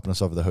was dropping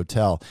us over the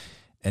hotel,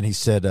 and he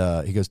said,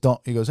 he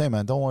goes, "Hey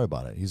man, don't worry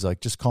about it." He's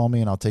like, "Just call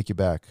me and I'll take you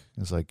back."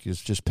 He's like,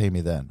 just pay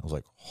me then. I was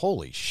like,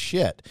 holy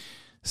shit,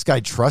 this guy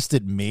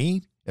trusted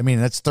me. I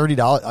mean, that's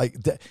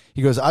 $30.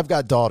 He goes, "I've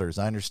got daughters.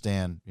 I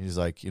understand." He's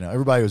like,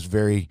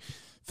 everybody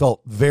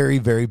felt very,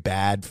 very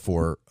bad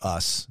for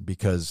us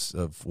because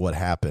of what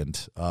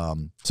happened.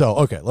 So,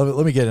 okay,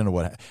 let me get into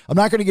I'm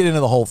not going to get into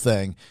the whole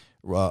thing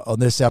on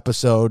this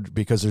episode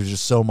because there's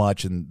just so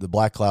much, and the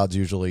Black Cloud's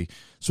usually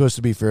supposed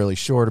to be fairly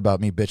short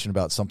about me bitching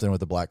about something with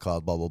the Black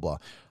Cloud, blah, blah, blah.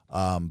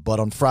 But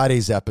on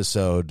Friday's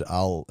episode,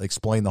 I'll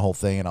explain the whole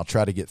thing, and I'll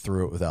try to get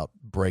through it without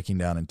breaking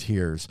down in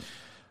tears.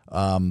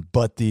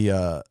 But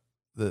the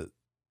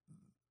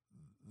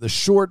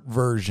short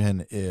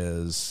version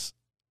is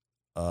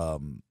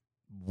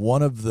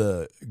one of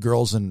the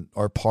girls in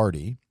our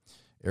party,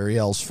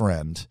 Ariel's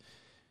friend,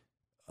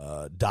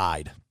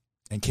 died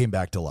and came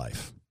back to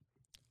life.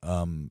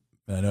 I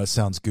know it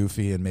sounds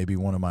goofy and maybe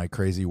one of my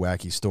crazy,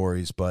 wacky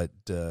stories, but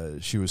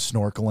she was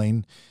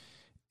snorkeling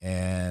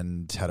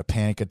and had a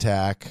panic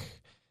attack,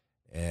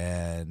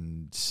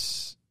 and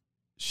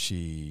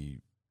she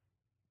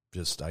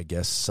just, I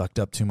guess, sucked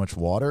up too much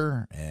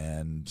water.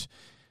 And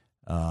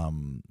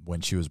when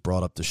she was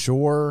brought up to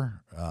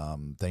shore,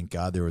 thank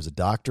God there was a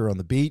doctor on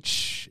the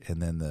beach, and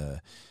then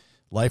the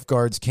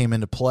lifeguards came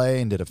into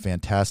play and did a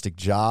fantastic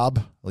job,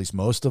 at least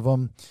most of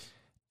them.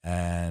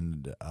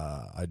 And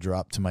I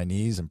dropped to my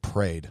knees and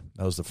prayed.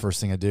 That was the first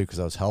thing I did because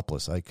I was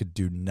helpless. I could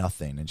do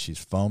nothing. And she's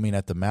foaming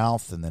at the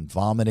mouth and then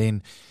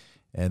vomiting.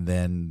 And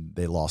then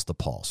they lost the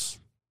pulse.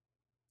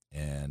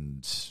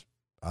 And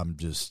I'm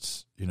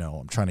just,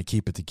 I'm trying to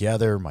keep it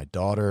together. My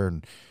daughter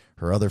and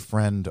her other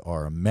friend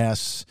are a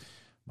mess.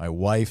 My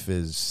wife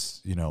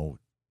is,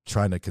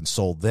 trying to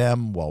console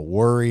them while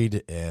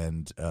worried.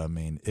 And I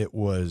mean, it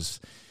was,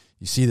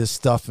 you see this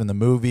stuff in the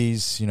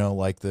movies,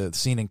 like the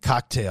scene in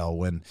Cocktail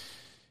when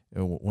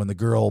the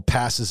girl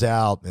passes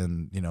out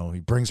and, he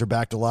brings her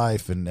back to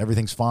life and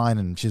everything's fine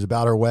and she's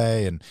about her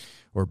way,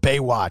 or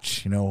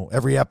Baywatch,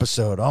 every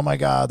episode, oh my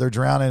God, they're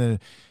drowning.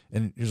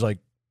 And it's like,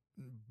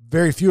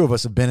 very few of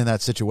us have been in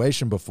that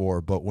situation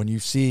before, but when you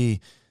see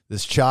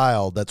this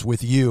child that's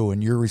with you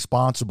and you're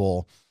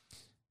responsible,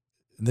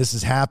 and this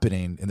is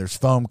happening and there's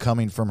foam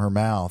coming from her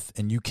mouth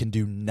and you can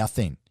do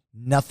nothing,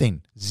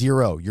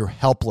 zero, you're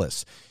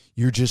helpless.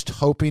 You're just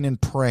hoping and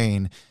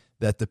praying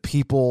that the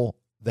people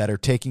that are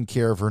taking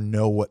care of her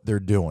know what they're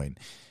doing.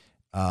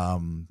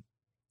 And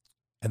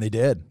they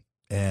did.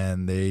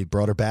 And they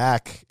brought her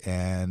back.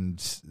 And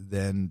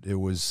then it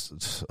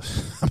was,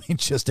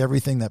 just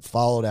everything that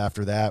followed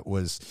after that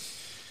was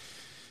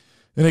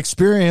an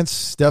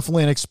experience,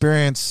 definitely an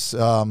experience.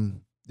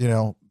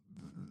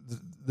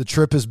 The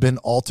trip has been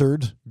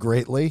altered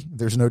greatly.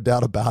 There's no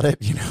doubt about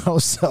it,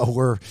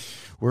 so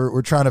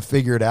we're trying to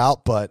figure it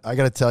out. But I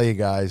got to tell you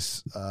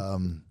guys,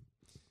 I've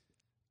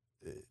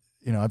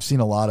seen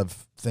a lot of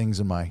things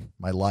in my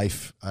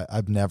life.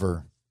 I've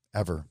never,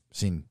 ever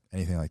seen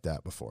anything like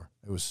that before.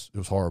 It was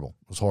horrible.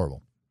 It was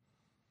horrible.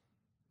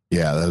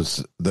 Yeah.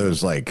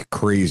 Those like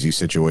crazy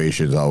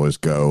situations always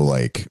go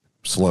like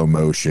slow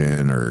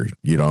motion, or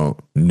you don't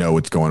know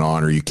what's going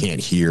on, or you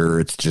can't hear.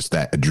 It's just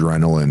that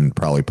adrenaline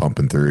probably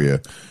pumping through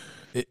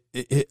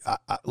you.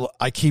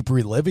 I keep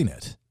reliving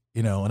it,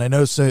 and I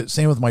know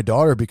same with my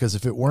daughter, because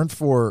if it weren't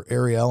for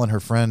Ariel and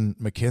her friend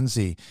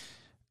Mackenzie,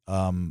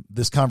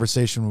 this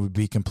conversation would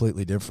be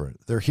completely different.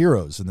 They're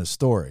heroes in this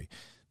story.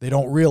 They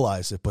don't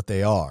realize it, but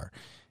they are.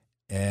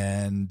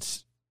 And,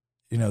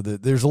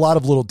 there's a lot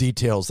of little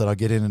details that I'll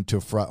get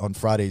into on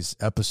Friday's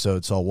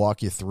episode. So I'll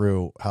walk you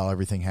through how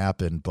everything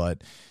happened.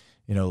 But,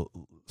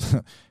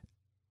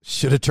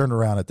 should have turned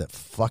around at that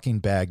fucking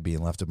bag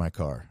being left in my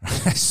car.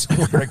 I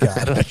swear to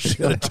God, I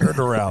should have turned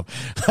around.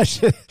 I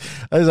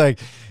was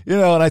like,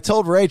 and I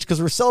told Rach, because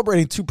we're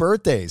celebrating 2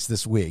 birthdays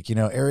this week.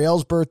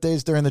 Ariel's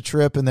birthday's during the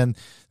trip, and then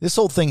this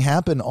whole thing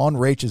happened on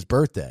Rach's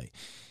birthday.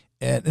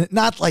 And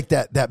not like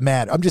that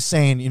mad. I'm just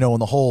saying, in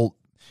the whole...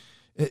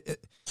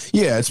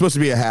 Yeah, it's supposed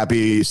to be a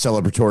happy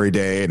celebratory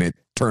day, and it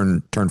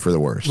turned for the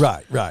worse.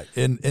 Right.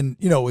 And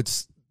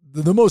it's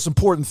the most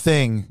important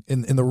thing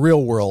in the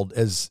real world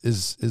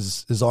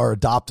is our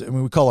adopted. I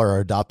mean, we call her our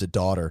adopted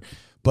daughter,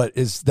 but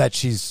is that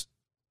she's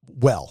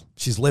well,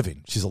 she's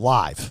living, she's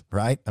alive,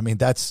 right? I mean,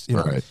 that's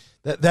right.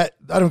 that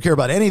I don't care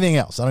about anything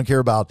else. I don't care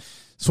about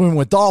swimming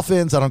with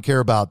dolphins. I don't care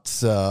about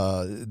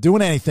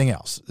doing anything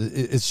else.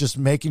 It's just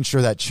making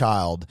sure that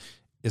child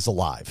is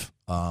alive,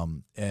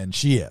 and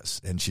she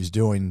is, and she's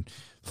doing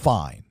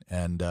fine.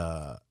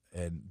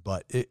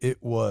 But it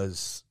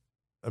was,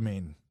 I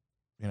mean,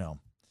 it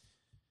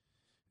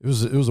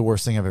was the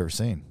worst thing I've ever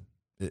seen.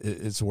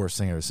 It's the worst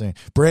thing I've ever seen.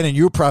 Brandon,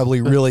 you were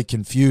probably really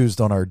confused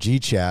on our G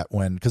chat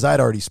because I had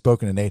already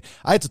spoken to Nate.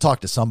 I had to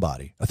talk to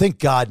somebody. I thank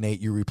God, Nate,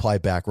 you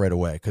replied back right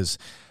away, because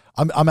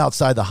I'm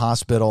outside the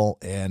hospital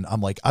and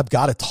I'm like, I've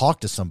got to talk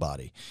to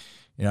somebody.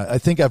 I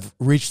think I've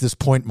reached this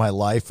point in my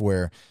life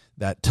where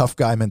that tough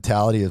guy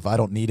mentality, if I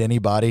don't need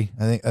anybody,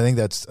 I think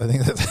that's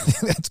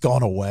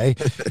gone away.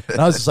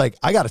 And I was just like,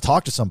 I got to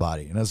talk to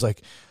somebody. And I was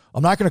like,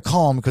 I'm not going to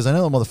call him because I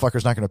know the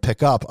motherfucker's not going to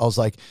pick up. I was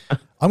like,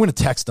 I'm going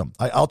to text him.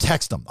 I'll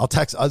text him.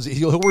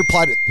 He'll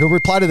reply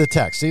to the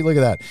text. See, look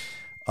at that.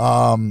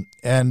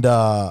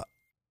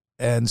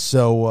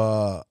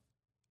 So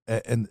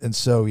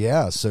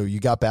yeah. So you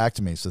got back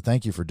to me. So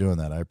thank you for doing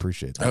that. I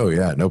appreciate that. Oh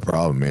yeah, no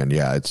problem, man.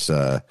 Yeah, it's.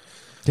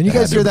 Can you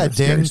guys hear that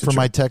ding from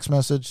my text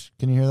message?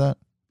 Can you hear that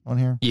on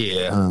here?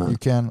 Yeah, you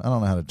can. I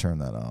don't know how to turn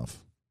that off.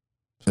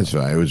 That's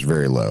right. It was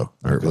very low,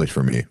 or at least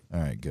for me. All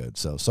right, good.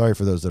 So sorry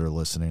for those that are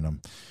listening.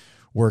 I'm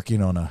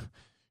working on a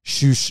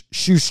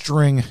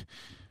shoestring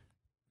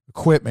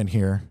equipment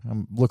here. I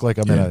look like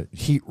I'm in a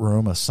heat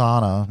room, a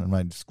sauna,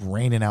 and it's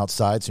raining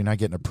outside, so you're not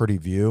getting a pretty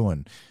view,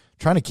 and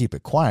trying to keep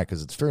it quiet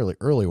because it's fairly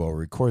early while we're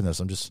recording this.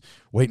 I'm just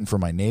waiting for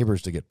my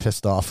neighbors to get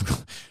pissed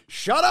off.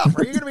 Shut up.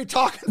 Are you going to be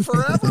talking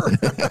forever? Who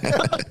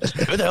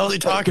the hell are they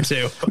talking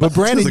to? But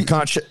Brandon, the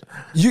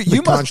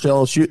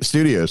Conchshell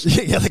Studios.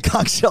 Yeah, the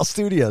Conchshell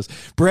Studios.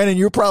 Brandon,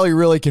 you're probably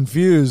really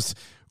confused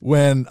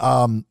when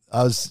I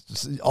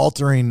was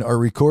altering our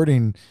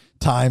recording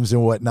times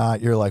and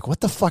whatnot. You're like,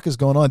 what the fuck is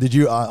going on? Did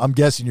you, I'm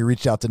guessing you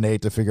reached out to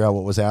Nate to figure out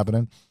what was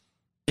happening?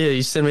 Yeah,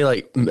 you send me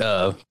like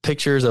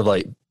pictures of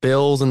like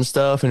bills and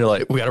stuff, and you're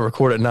like, we got to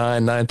record at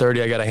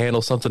 9:30. I got to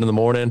handle something in the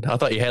morning. I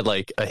thought you had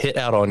like a hit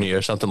out on you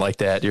or something like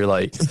that. You're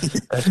like,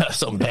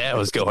 something bad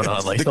was going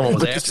on. Like someone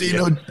was after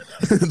you.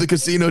 The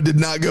casino did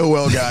not go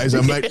well, guys.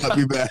 I might not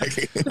be back.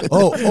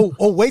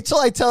 Wait till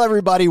I tell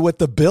everybody what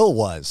the bill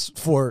was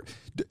for.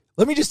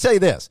 Let me just tell you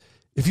this.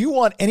 If you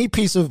want any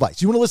piece of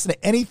advice, you want to listen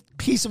to any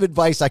piece of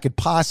advice I could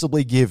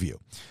possibly give you,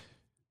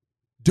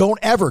 don't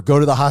ever go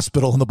to the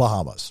hospital in the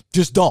Bahamas.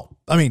 Just don't.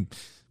 I mean,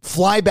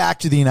 fly back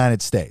to the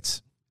United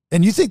States.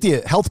 And you think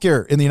the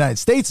healthcare in the United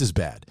States is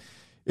bad.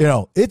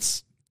 Don't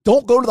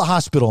go to the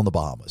hospital in the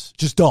Bahamas.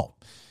 Just don't.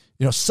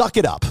 Suck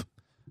it up.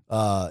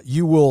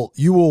 You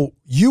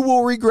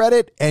will regret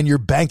it, and your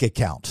bank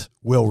account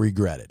will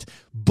regret it.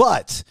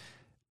 But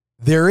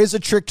there is a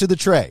trick to the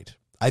trade.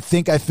 I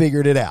think I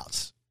figured it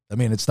out. I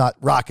mean, it's not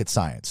rocket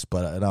science,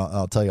 but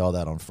I'll tell you all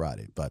that on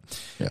Friday. But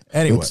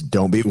anyway,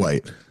 don't be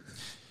white.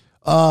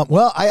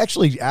 Well, I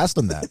actually asked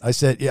them that. I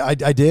said, yeah,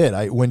 I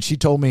did. When she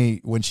told me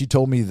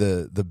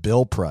the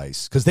bill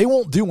price, because they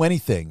won't do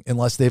anything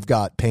unless they've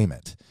got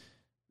payment.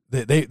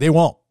 They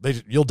won't.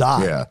 You'll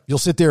die. Yeah. You'll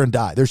sit there and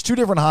die. There's two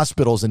different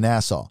hospitals in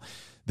Nassau.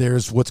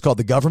 There's what's called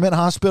the government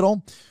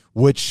hospital,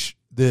 which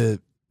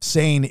the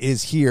saying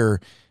is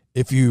here,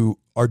 if you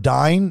are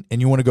dying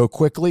and you want to go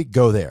quickly,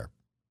 go there.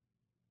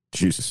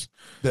 Jesus.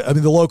 I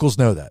mean, the locals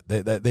know that.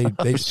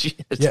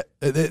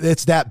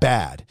 It's that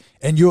bad.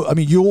 And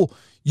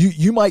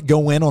you might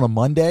go in on a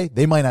Monday.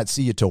 They might not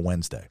see you till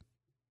Wednesday.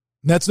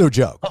 And that's no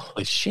joke.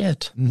 Holy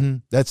shit. Mm-hmm.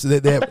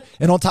 They have,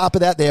 and on top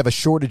of that, they have a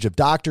shortage of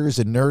doctors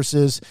and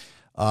nurses.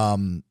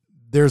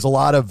 There's a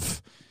lot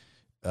of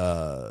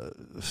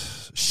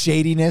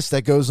shadiness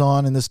that goes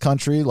on in this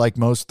country, like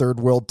most third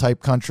world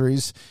type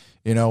countries,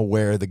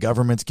 where the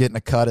government's getting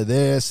a cut of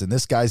this and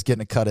this guy's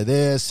getting a cut of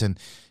this. And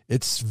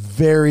it's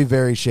very,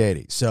 very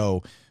shady.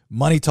 So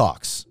money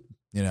talks,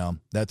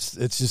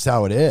 it's just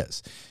how it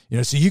is.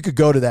 So you could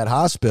go to that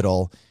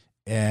hospital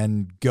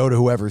and go to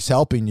whoever's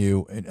helping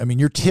you. And I mean,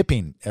 you're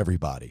tipping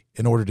everybody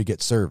in order to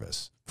get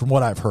service, from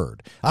what I've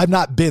heard. I've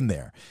not been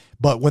there,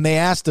 but when they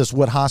asked us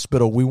what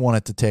hospital we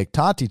wanted to take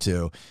Tati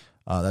to,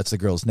 that's the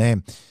girl's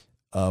name.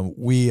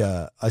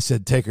 I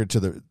said, take her to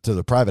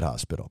the private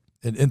hospital.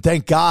 And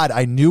thank God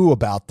I knew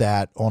about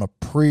that on a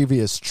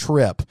previous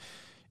trip.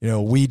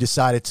 We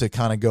decided to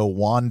kind of go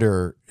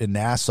wander in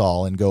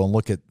Nassau and go and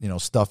look at,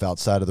 stuff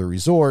outside of the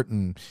resort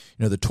and,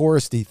 the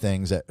touristy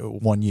things at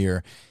one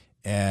year.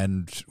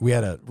 And we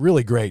had a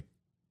really great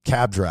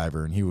cab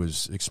driver, and he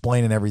was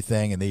explaining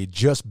everything. And they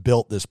just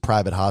built this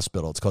private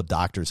hospital. It's called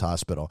Doctors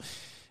Hospital.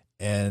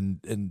 And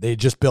they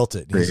just built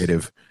it.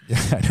 Creative. Yeah,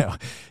 I know.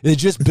 They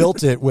just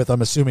built it with,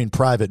 I'm assuming,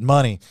 private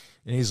money.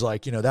 And he's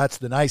like, that's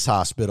the nice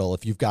hospital.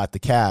 If you've got the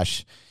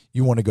cash,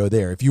 you want to go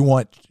there. If you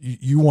want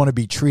to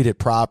be treated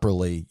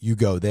properly, you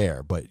go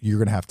there, but you're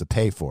going to have to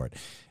pay for it.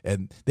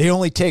 And they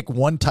only take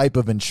one type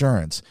of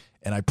insurance.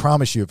 And I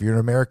promise you, if you're an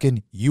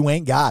American, you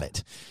ain't got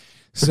it.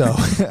 So,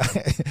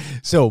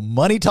 so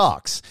money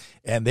talks,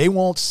 and they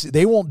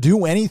won't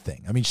do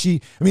anything. I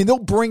mean, they'll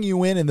bring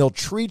you in and they'll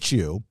treat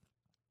you,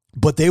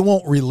 but they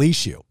won't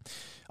release you.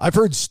 I've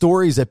heard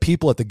stories that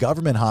people at the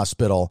government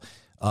hospital,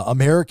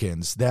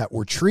 Americans that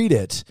were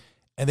treated,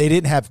 and they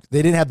didn't have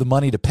the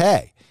money to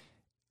pay.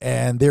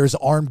 And there's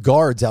armed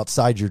guards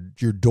outside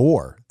your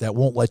door that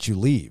won't let you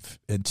leave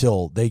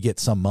until they get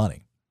some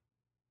money.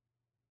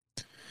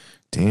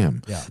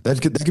 Damn. Yeah. That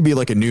could be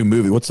like a new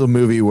movie. What's the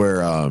movie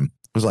where it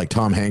was like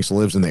Tom Hanks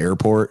lives in the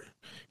airport?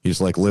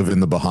 He's like live in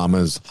the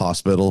Bahamas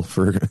hospital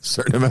for a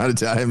certain amount of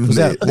time. Was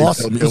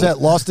that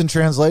Lost in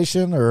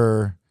Translation,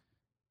 or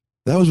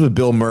that was with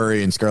Bill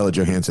Murray and Scarlett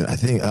Johansson? I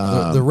think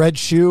the Red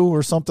Shoe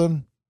or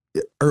something.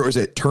 Or was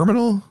it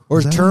Terminal?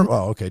 Or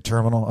Oh, okay,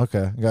 Terminal.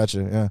 Okay,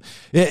 gotcha.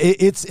 Yeah,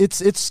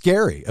 it's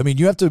scary. I mean,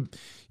 you have to,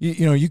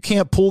 you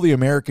can't pull the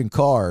American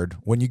card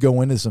when you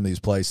go into some of these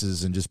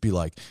places and just be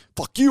like,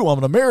 "Fuck you, I'm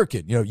an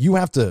American." You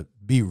have to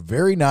be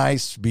very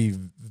nice, be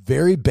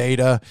very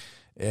beta,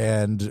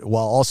 and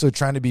while also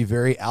trying to be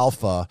very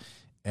alpha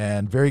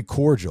and very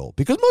cordial,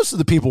 because most of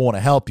the people want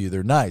to help you.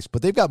 They're nice,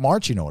 but they've got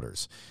marching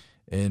orders,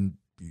 and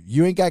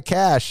you ain't got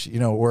cash,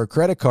 or a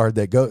credit card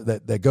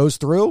that goes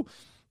through.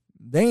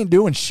 They ain't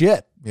doing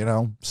shit,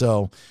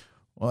 So,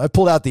 I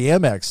pulled out the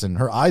Amex and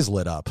her eyes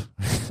lit up.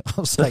 I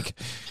was like,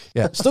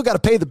 "Yeah, still got to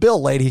pay the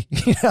bill, lady.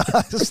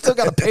 Still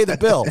got to pay the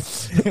bill."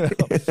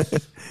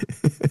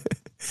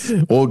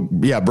 Well,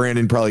 yeah,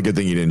 Brandon, probably good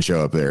thing you didn't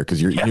show up there,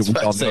 because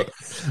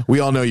we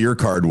all know your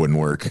card wouldn't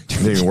work. It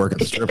didn't even work at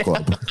the strip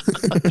club.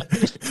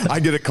 I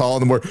get a call in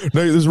the morning.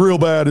 "No, this is real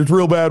bad. It's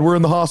real bad. We're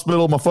in the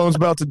hospital. My phone's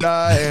about to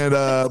die, and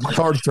my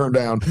card's turned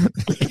down."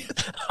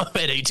 I'm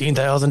at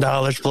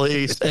 $18,000,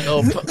 please.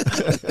 Help.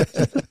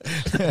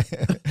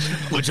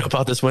 We'll jump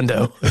out this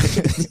window.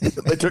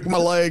 They took my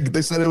leg.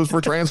 They said it was for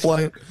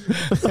transplant.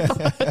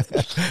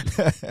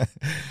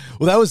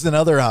 Well, that was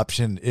another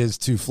option, is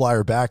to fly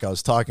her back. I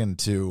was talking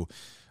to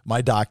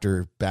my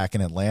doctor back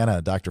in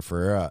Atlanta, Dr.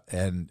 Ferreira,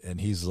 and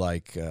he's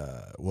like,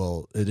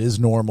 well, it is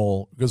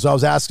normal. Because I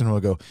was asking him, I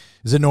go,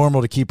 is it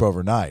normal to keep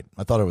overnight?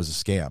 I thought it was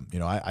a scam.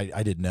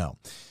 I didn't know.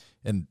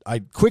 And I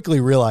quickly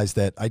realized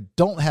that I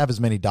don't have as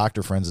many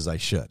doctor friends as I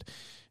should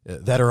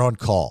that are on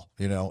call,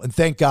 and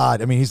thank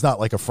God. I mean, he's not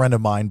like a friend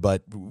of mine,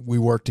 but we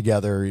work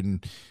together,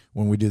 and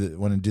when we do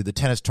the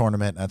tennis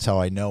tournament, that's how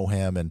I know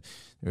him. And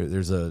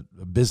there's a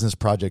business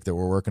project that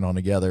we're working on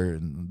together,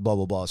 and blah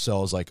blah blah. So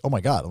I was like, oh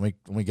my God, let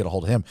me get a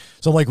hold of him.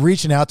 So I'm like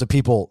reaching out to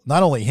people,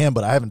 not only him,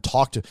 but I haven't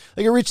talked to.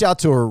 Like I reached out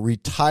to a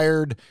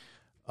retired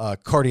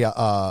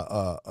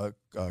chiropractor.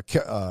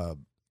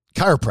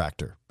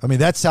 I mean,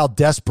 that's how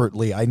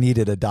desperately I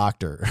needed a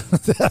doctor.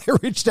 I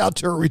reached out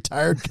to a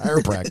retired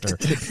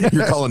chiropractor.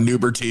 You're calling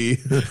Nuber T.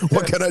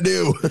 What can I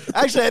do?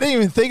 Actually, I didn't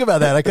even think about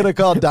that. I could have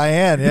called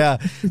Diane. Yeah,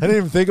 I didn't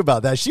even think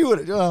about that. She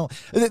would.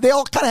 They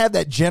all kind of have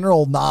that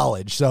general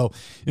knowledge. So,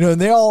 and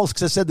they all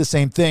said the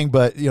same thing.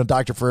 But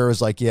Dr. Ferrer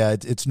was like, yeah,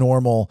 it's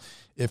normal.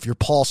 If your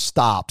pulse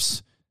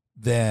stops,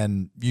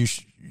 then you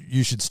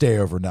should stay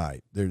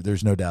overnight.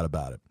 There's no doubt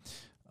about it.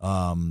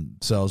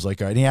 So I was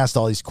like, all right. And he asked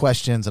all these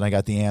questions, and I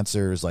got the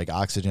answers, like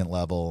oxygen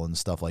level and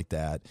stuff like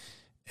that.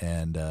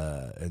 And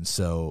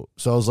so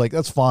I was like,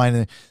 that's fine.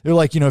 And they're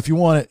like, if you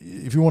want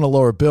a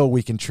lower bill,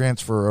 we can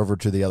transfer over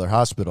to the other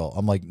hospital.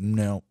 I'm like,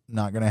 no,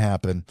 not going to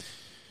happen.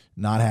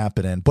 Not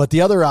happening. But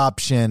the other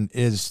option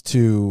is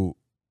to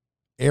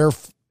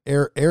airfly,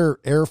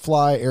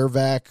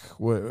 airvac,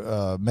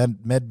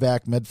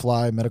 medvac,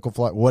 medfly, medical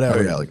fly, whatever.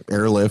 Oh yeah, like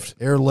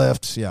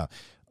airlift. Yeah.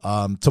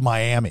 To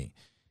Miami.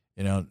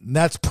 And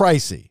that's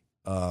pricey,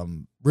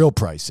 real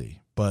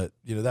pricey. But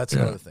that's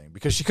another thing,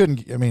 because she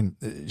couldn't. I mean,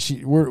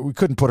 we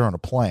couldn't put her on a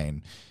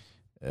plane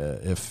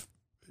if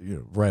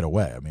right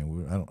away. I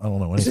mean, I don't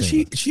know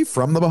anything. Is she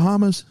from the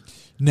Bahamas?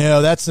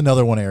 No, that's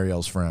another one of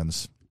Ariel's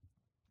friends.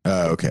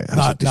 Oh, okay.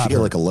 Did she get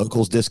like a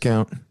locals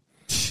discount?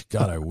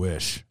 God, I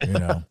wish.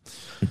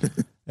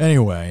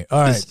 Anyway,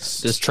 all right.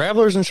 Does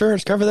traveler's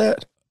insurance cover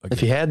that? Okay.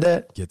 If you had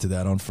that? Get to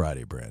that on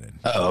Friday, Brandon.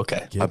 Oh,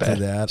 okay. Get to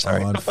that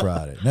on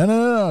Friday.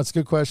 No. It's a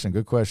good question.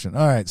 Good question.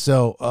 All right.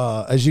 So,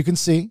 as you can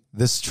see,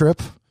 this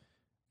trip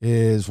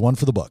is one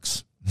for the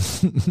books.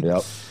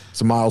 Yep.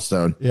 It's a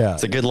milestone. Yeah.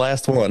 It's a good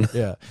last one.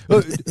 Yeah.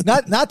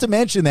 Not to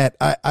mention that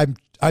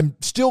I'm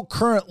still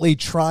currently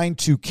trying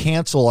to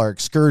cancel our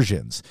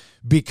excursions,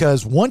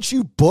 because once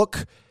you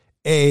book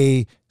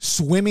a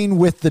swimming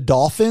with the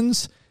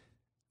dolphins,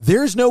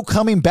 there's no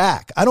coming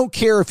back. I don't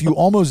care if you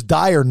almost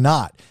die or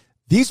not.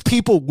 These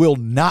people will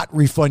not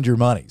refund your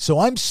money. So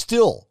I'm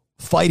still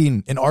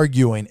fighting and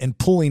arguing and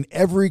pulling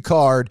every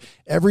card,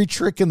 every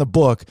trick in the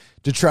book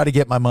to try to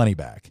get my money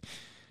back.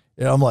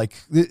 I'm like,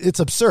 it's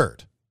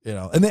absurd,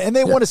 and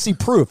they want to see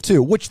proof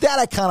too, which that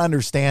I kind of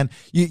understand.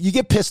 You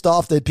get pissed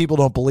off that people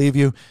don't believe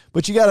you,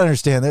 but you got to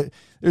understand that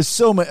there's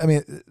so much. I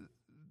mean,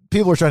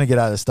 people are trying to get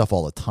out of this stuff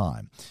all the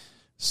time.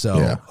 So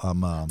yeah.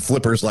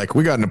 Flipper's like,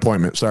 we got an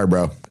appointment. Sorry,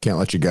 bro. Can't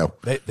let you go.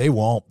 They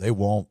won't.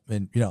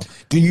 And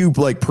do you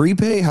like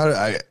prepay?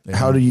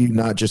 How do you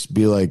not just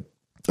be like,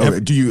 okay,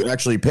 do you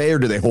actually pay, or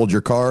do they hold your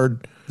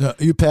card? No,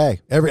 you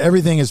pay.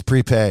 Everything is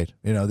prepaid.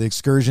 The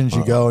excursions,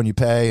 you go and you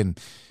pay, and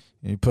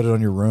you put it on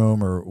your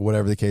room or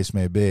whatever the case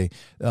may be.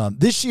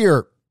 This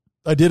year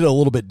I did it a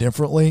little bit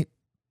differently.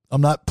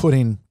 I'm not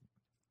putting,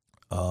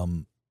 I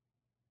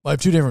have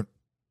two different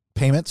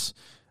payments.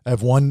 I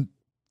have one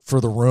for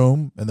the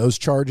room and those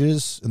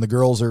charges, and the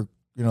girls are,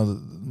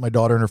 my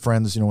daughter and her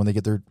friends, when they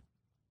get their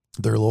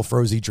little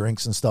frozy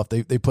drinks and stuff,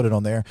 they put it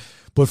on there.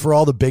 But for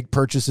all the big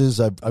purchases,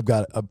 I've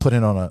put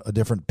in on a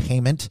different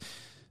payment,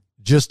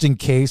 just in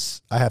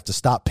case I have to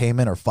stop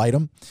payment or fight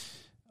them.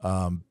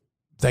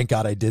 Thank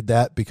God I did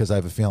that, because I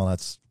have a feeling I'm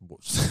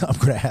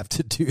going to have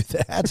to do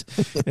that.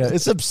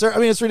 It's absurd. I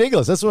mean, it's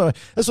ridiculous. That's what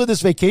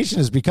this vacation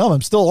has become.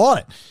 I'm still on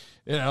it.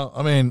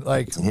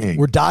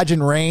 We're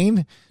dodging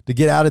rain to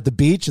get out at the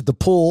beach, at the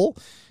pool.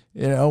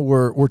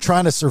 We're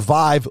trying to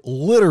survive,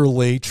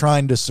 literally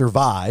trying to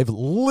survive.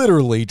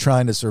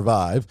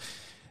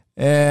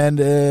 And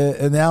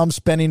now I'm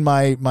spending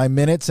my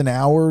minutes and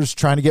hours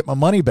trying to get my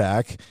money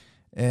back.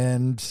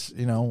 And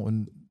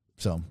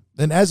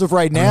as of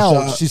right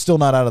now, she's still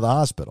not out of the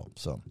hospital.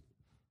 So,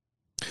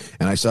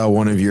 and I saw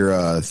one of your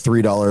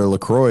 $3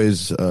 LaCroix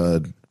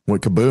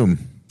went kaboom.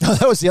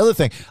 That was the other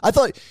thing. I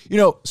thought,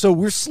 so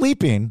we're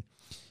sleeping,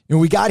 and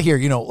we got here,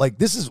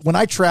 this is when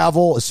I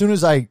travel. As soon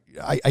as I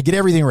get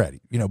everything ready,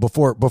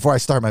 before I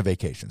start my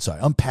vacation. So I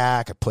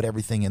unpack, I put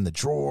everything in the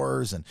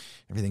drawers, and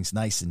everything's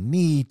nice and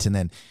neat. And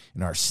then,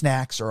 our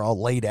snacks are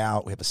all laid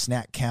out. We have a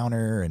snack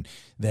counter, and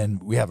then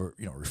we have a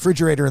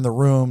refrigerator in the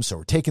room. So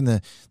we're taking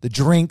the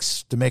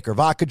drinks to make our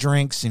vodka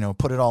drinks,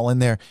 put it all in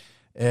there.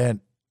 And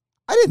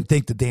I didn't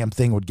think the damn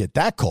thing would get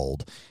that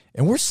cold.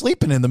 And we're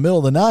sleeping in the middle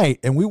of the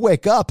night, and we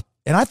wake up,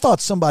 and I thought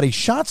somebody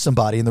shot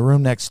somebody in the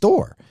room next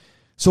door.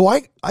 So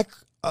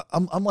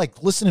I'm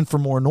like listening for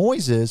more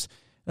noises.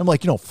 And I'm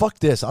like, fuck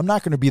this. I'm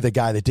not going to be the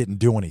guy that didn't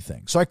do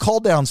anything. So I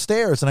called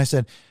downstairs and I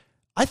said,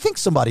 I think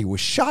somebody was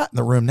shot in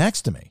the room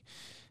next to me.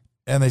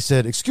 And they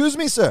said, excuse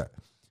me, sir.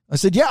 I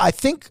said, yeah, I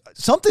think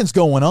something's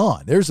going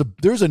on. There's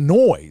a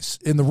noise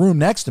in the room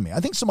next to me. I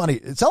think it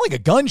sounded like a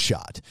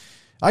gunshot.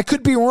 I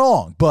could be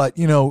wrong, but,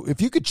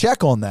 if you could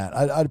check on that,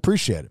 I'd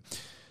appreciate it.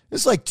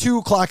 It's like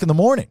 2:00 in the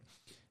morning.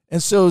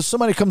 And so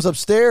somebody comes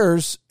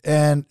upstairs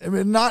and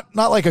not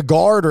like a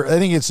guard, or I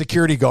think it's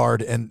security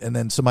guard and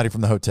then somebody from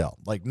the hotel,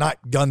 like not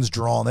guns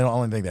drawn. I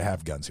don't think they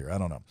have guns here. I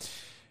don't know.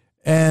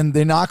 And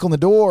they knock on the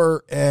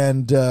door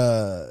and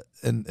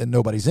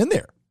nobody's in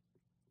there.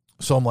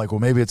 So I'm like, well,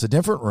 maybe it's a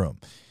different room.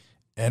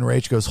 And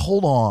Rach goes,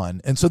 hold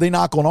on. And so they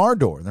knock on our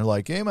door and they're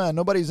like, hey man,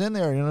 nobody's in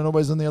there.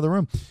 Nobody's in the other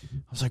room.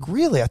 I was like,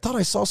 really? I thought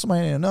I saw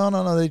somebody.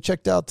 No. They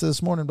checked out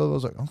this morning. I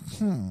was like,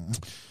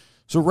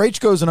 So Rach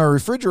goes in our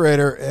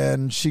refrigerator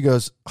and she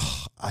goes,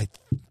 I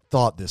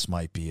thought this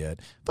might be it.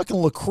 Fucking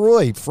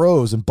LaCroix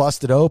froze and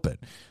busted open.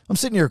 I'm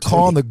sitting here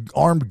calling the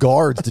armed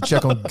guards to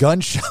check on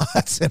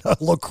gunshots, and a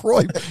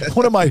LaCroix,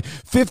 one of my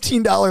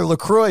 $15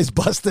 LaCroix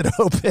busted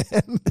open.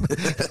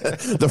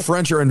 The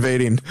French are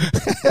invading.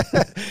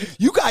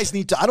 You guys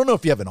need to, I don't know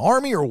if you have an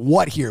army or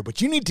what here,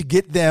 but you need to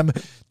get them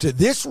to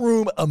this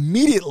room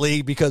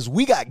immediately because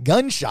we got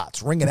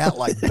gunshots ringing out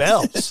like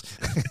bells.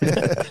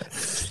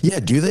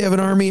 Yeah, do they have an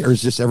army, or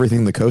is just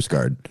everything the Coast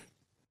Guard?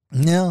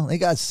 No, they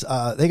got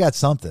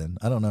something.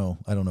 I don't know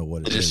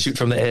what it is. Just shoot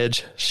from the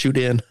edge, shoot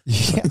in.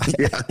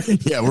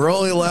 Yeah. We're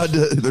only allowed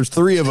to. There's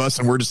 3 of us,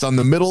 and we're just on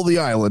the middle of the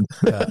island.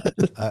 Yeah,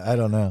 I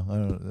don't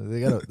know.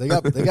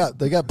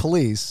 They got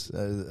police.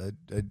 That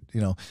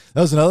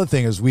was another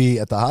thing. Is we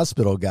at the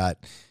hospital got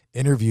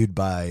interviewed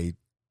by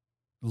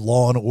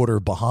Law and Order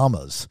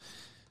Bahamas.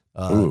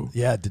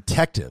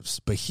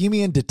 Detectives,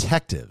 Bohemian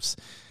detectives.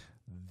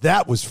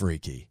 That was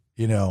freaky.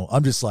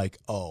 I'm just like,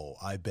 oh,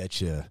 I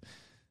bet you.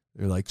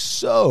 They're like,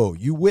 so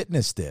you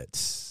witnessed it.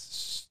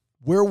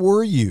 Where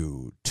were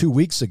you 2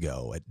 weeks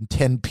ago at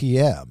 10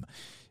 p.m.?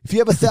 If you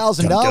have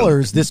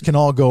 $1,000, this can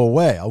all go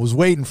away. I was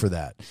waiting for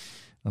that.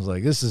 I was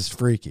like, this is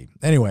freaky.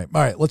 Anyway,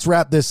 all right, let's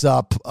wrap this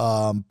up.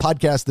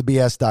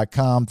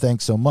 Podcastthebs.com.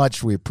 Thanks so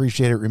much. We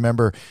appreciate it.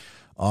 Remember,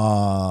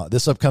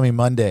 this upcoming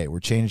Monday, we're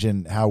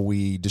changing how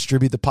we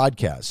distribute the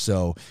podcast.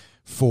 So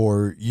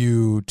for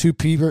you two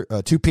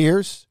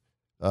peers,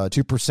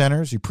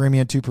 2%ers, you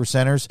premium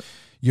 2%ers,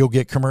 you'll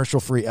get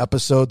commercial-free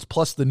episodes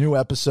plus the new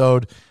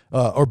episode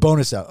or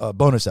bonus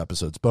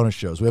episodes, bonus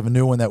shows. We have a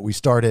new one that we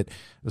started. It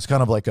was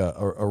kind of like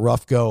a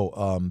rough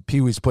go.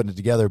 Pee-wee's putting it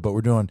together, but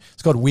we're doing,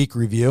 it's called Week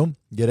Review.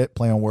 Get it?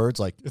 Play on words.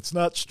 Like, it's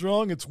not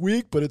strong, it's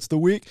weak, but it's the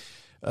week.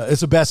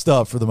 It's the best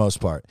of for the most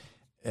part.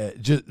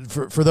 Just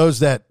for those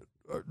that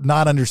are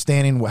not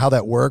understanding how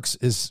that works,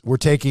 is we're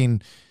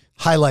taking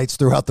highlights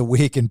throughout the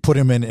week and put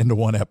them into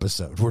one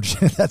episode.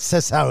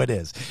 That's how it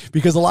is.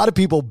 Because a lot of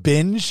people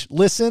binge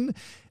listen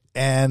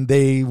and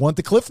they want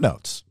the Cliff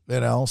Notes,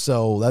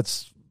 so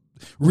that's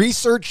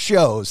research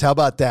shows. How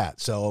about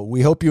that? So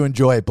we hope you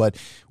enjoy it, but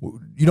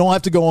you don't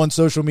have to go on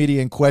social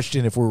media and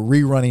question if we're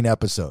rerunning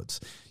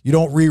episodes. You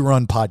don't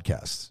rerun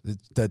podcasts.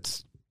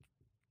 That's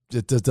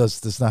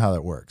not how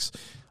that works.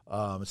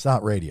 It's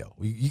not radio.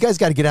 You guys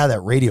got to get out of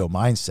that radio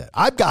mindset.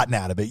 I've gotten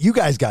out of it. You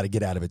guys got to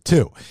get out of it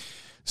too.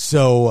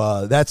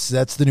 So that's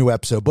the new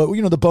episode. But,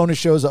 the bonus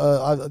shows, the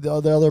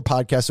other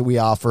podcasts that we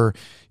offer,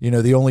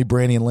 the Only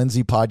Brandy and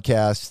Lindsay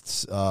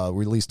podcasts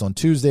released on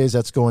Tuesdays.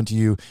 That's going to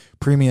you.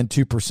 Premium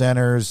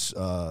 2%ers,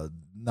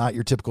 Not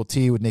Your Typical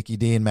Tea with Nikki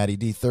D and Maddie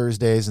D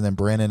Thursdays. And then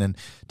Brandon and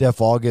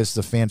Def August,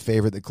 the fan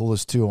favorite, the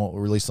coolest two,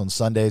 released on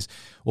Sundays.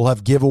 We'll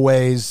have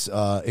giveaways,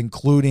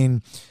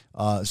 including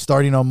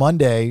starting on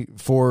Monday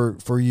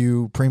for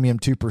you premium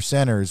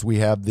 2%ers. We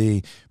have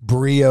the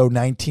Brio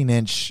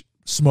 19-inch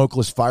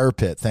smokeless fire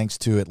pit, thanks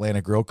to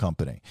Atlanta Grill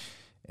Company,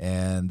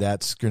 and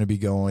that's going to be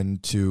going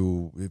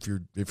to,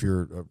 if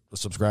you're a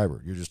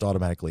subscriber, you're just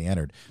automatically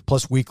entered.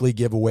 Plus weekly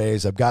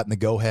giveaways. I've gotten the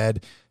go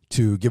ahead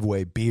to give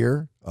away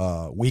beer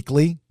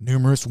weekly.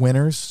 Numerous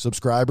winners,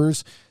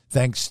 subscribers,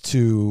 thanks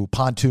to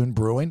Pontoon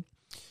Brewing.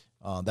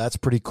 That's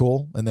pretty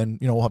cool. And then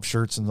we'll have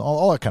shirts and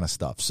all that kind of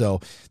stuff.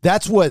 So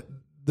that's what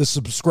the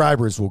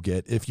subscribers will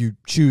get. If you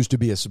choose to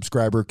be a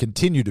subscriber,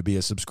 continue to be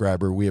a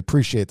subscriber. We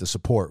appreciate the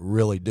support,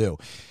 really do.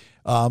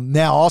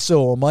 Now,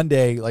 also on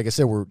Monday, like I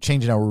said, we're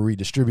changing how we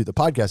redistribute the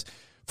podcast.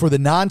 For the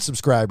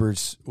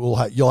non-subscribers,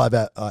 you'll have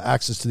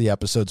access to the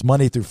episodes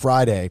Monday through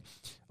Friday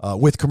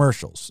with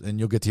commercials, and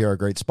you'll get to hear our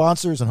great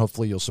sponsors, and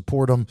hopefully you'll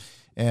support them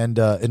and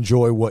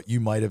enjoy what you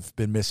might have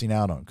been missing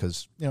out on,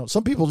 because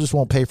some people just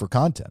won't pay for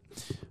content.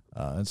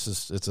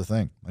 It's a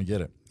thing. I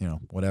get it.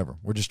 Whatever.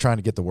 We're just trying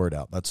to get the word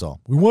out. That's all.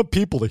 We want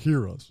people to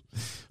hear us.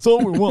 That's all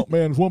we want,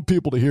 man. We want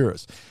people to hear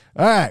us.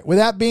 All right. With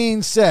that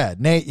being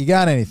said, Nate, you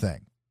got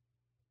anything?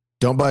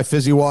 Don't buy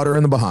fizzy water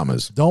in the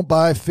Bahamas. Don't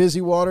buy fizzy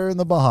water in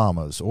the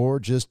Bahamas, or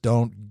just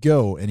don't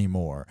go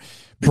anymore.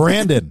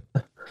 Brandon.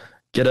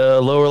 Get a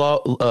lower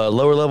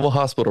level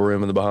hospital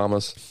room in the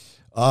Bahamas.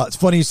 It's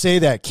funny you say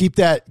that. Keep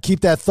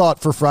that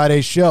thought for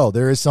Friday's show.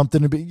 There is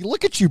something to be.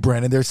 Look at you,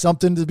 Brandon. There's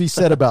something to be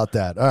said about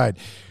that. All right.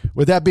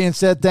 With that being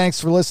said,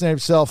 thanks for listening. Have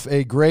yourself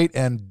a great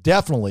and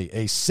definitely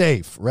a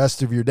safe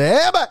rest of your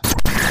day.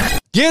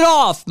 Get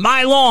off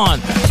my lawn!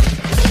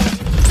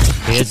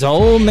 It's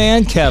old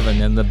man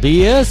Kevin, and the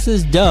BS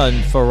is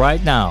done for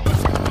right now.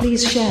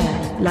 Please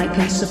share, like,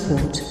 and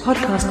support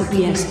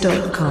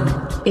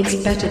podcastthebs.com. It's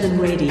better than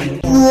radio.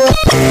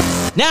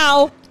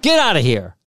 Now, get out of here.